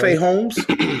Young Hefe Holmes.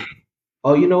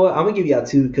 Oh, you know what? I'm gonna give y'all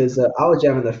two because I was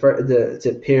jamming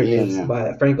the Pyramids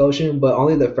by Frank Ocean, but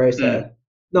only the first half.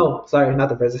 No, sorry, not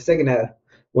the first. The second half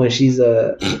when she's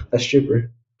a stripper.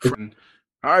 All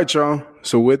right, y'all.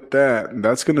 So with that,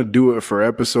 that's gonna do it for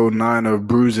episode 9 of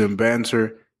Brews and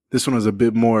Banter. This one is a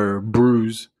bit more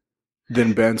brews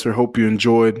than banter. Hope you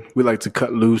enjoyed. We like to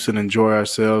cut loose and enjoy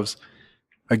ourselves.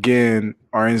 Again,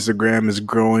 our Instagram is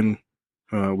growing.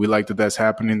 We like that that's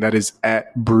happening. That is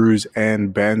at Brews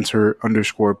and Banter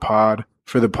 _pod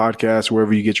for the podcast,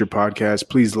 wherever you get your podcast.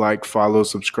 Please like, follow,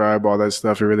 subscribe, all that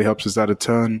stuff. It really helps us out a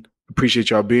ton.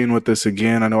 Appreciate y'all being with us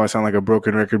again. I know I sound like a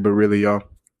broken record, but really, y'all,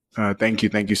 thank you.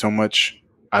 Thank you so much.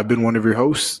 I've been one of your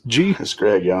hosts, G. It's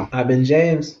Greg, y'all. I've been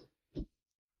James.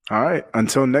 All right.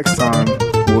 Until next time,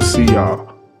 we'll see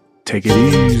y'all. Take it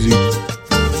easy.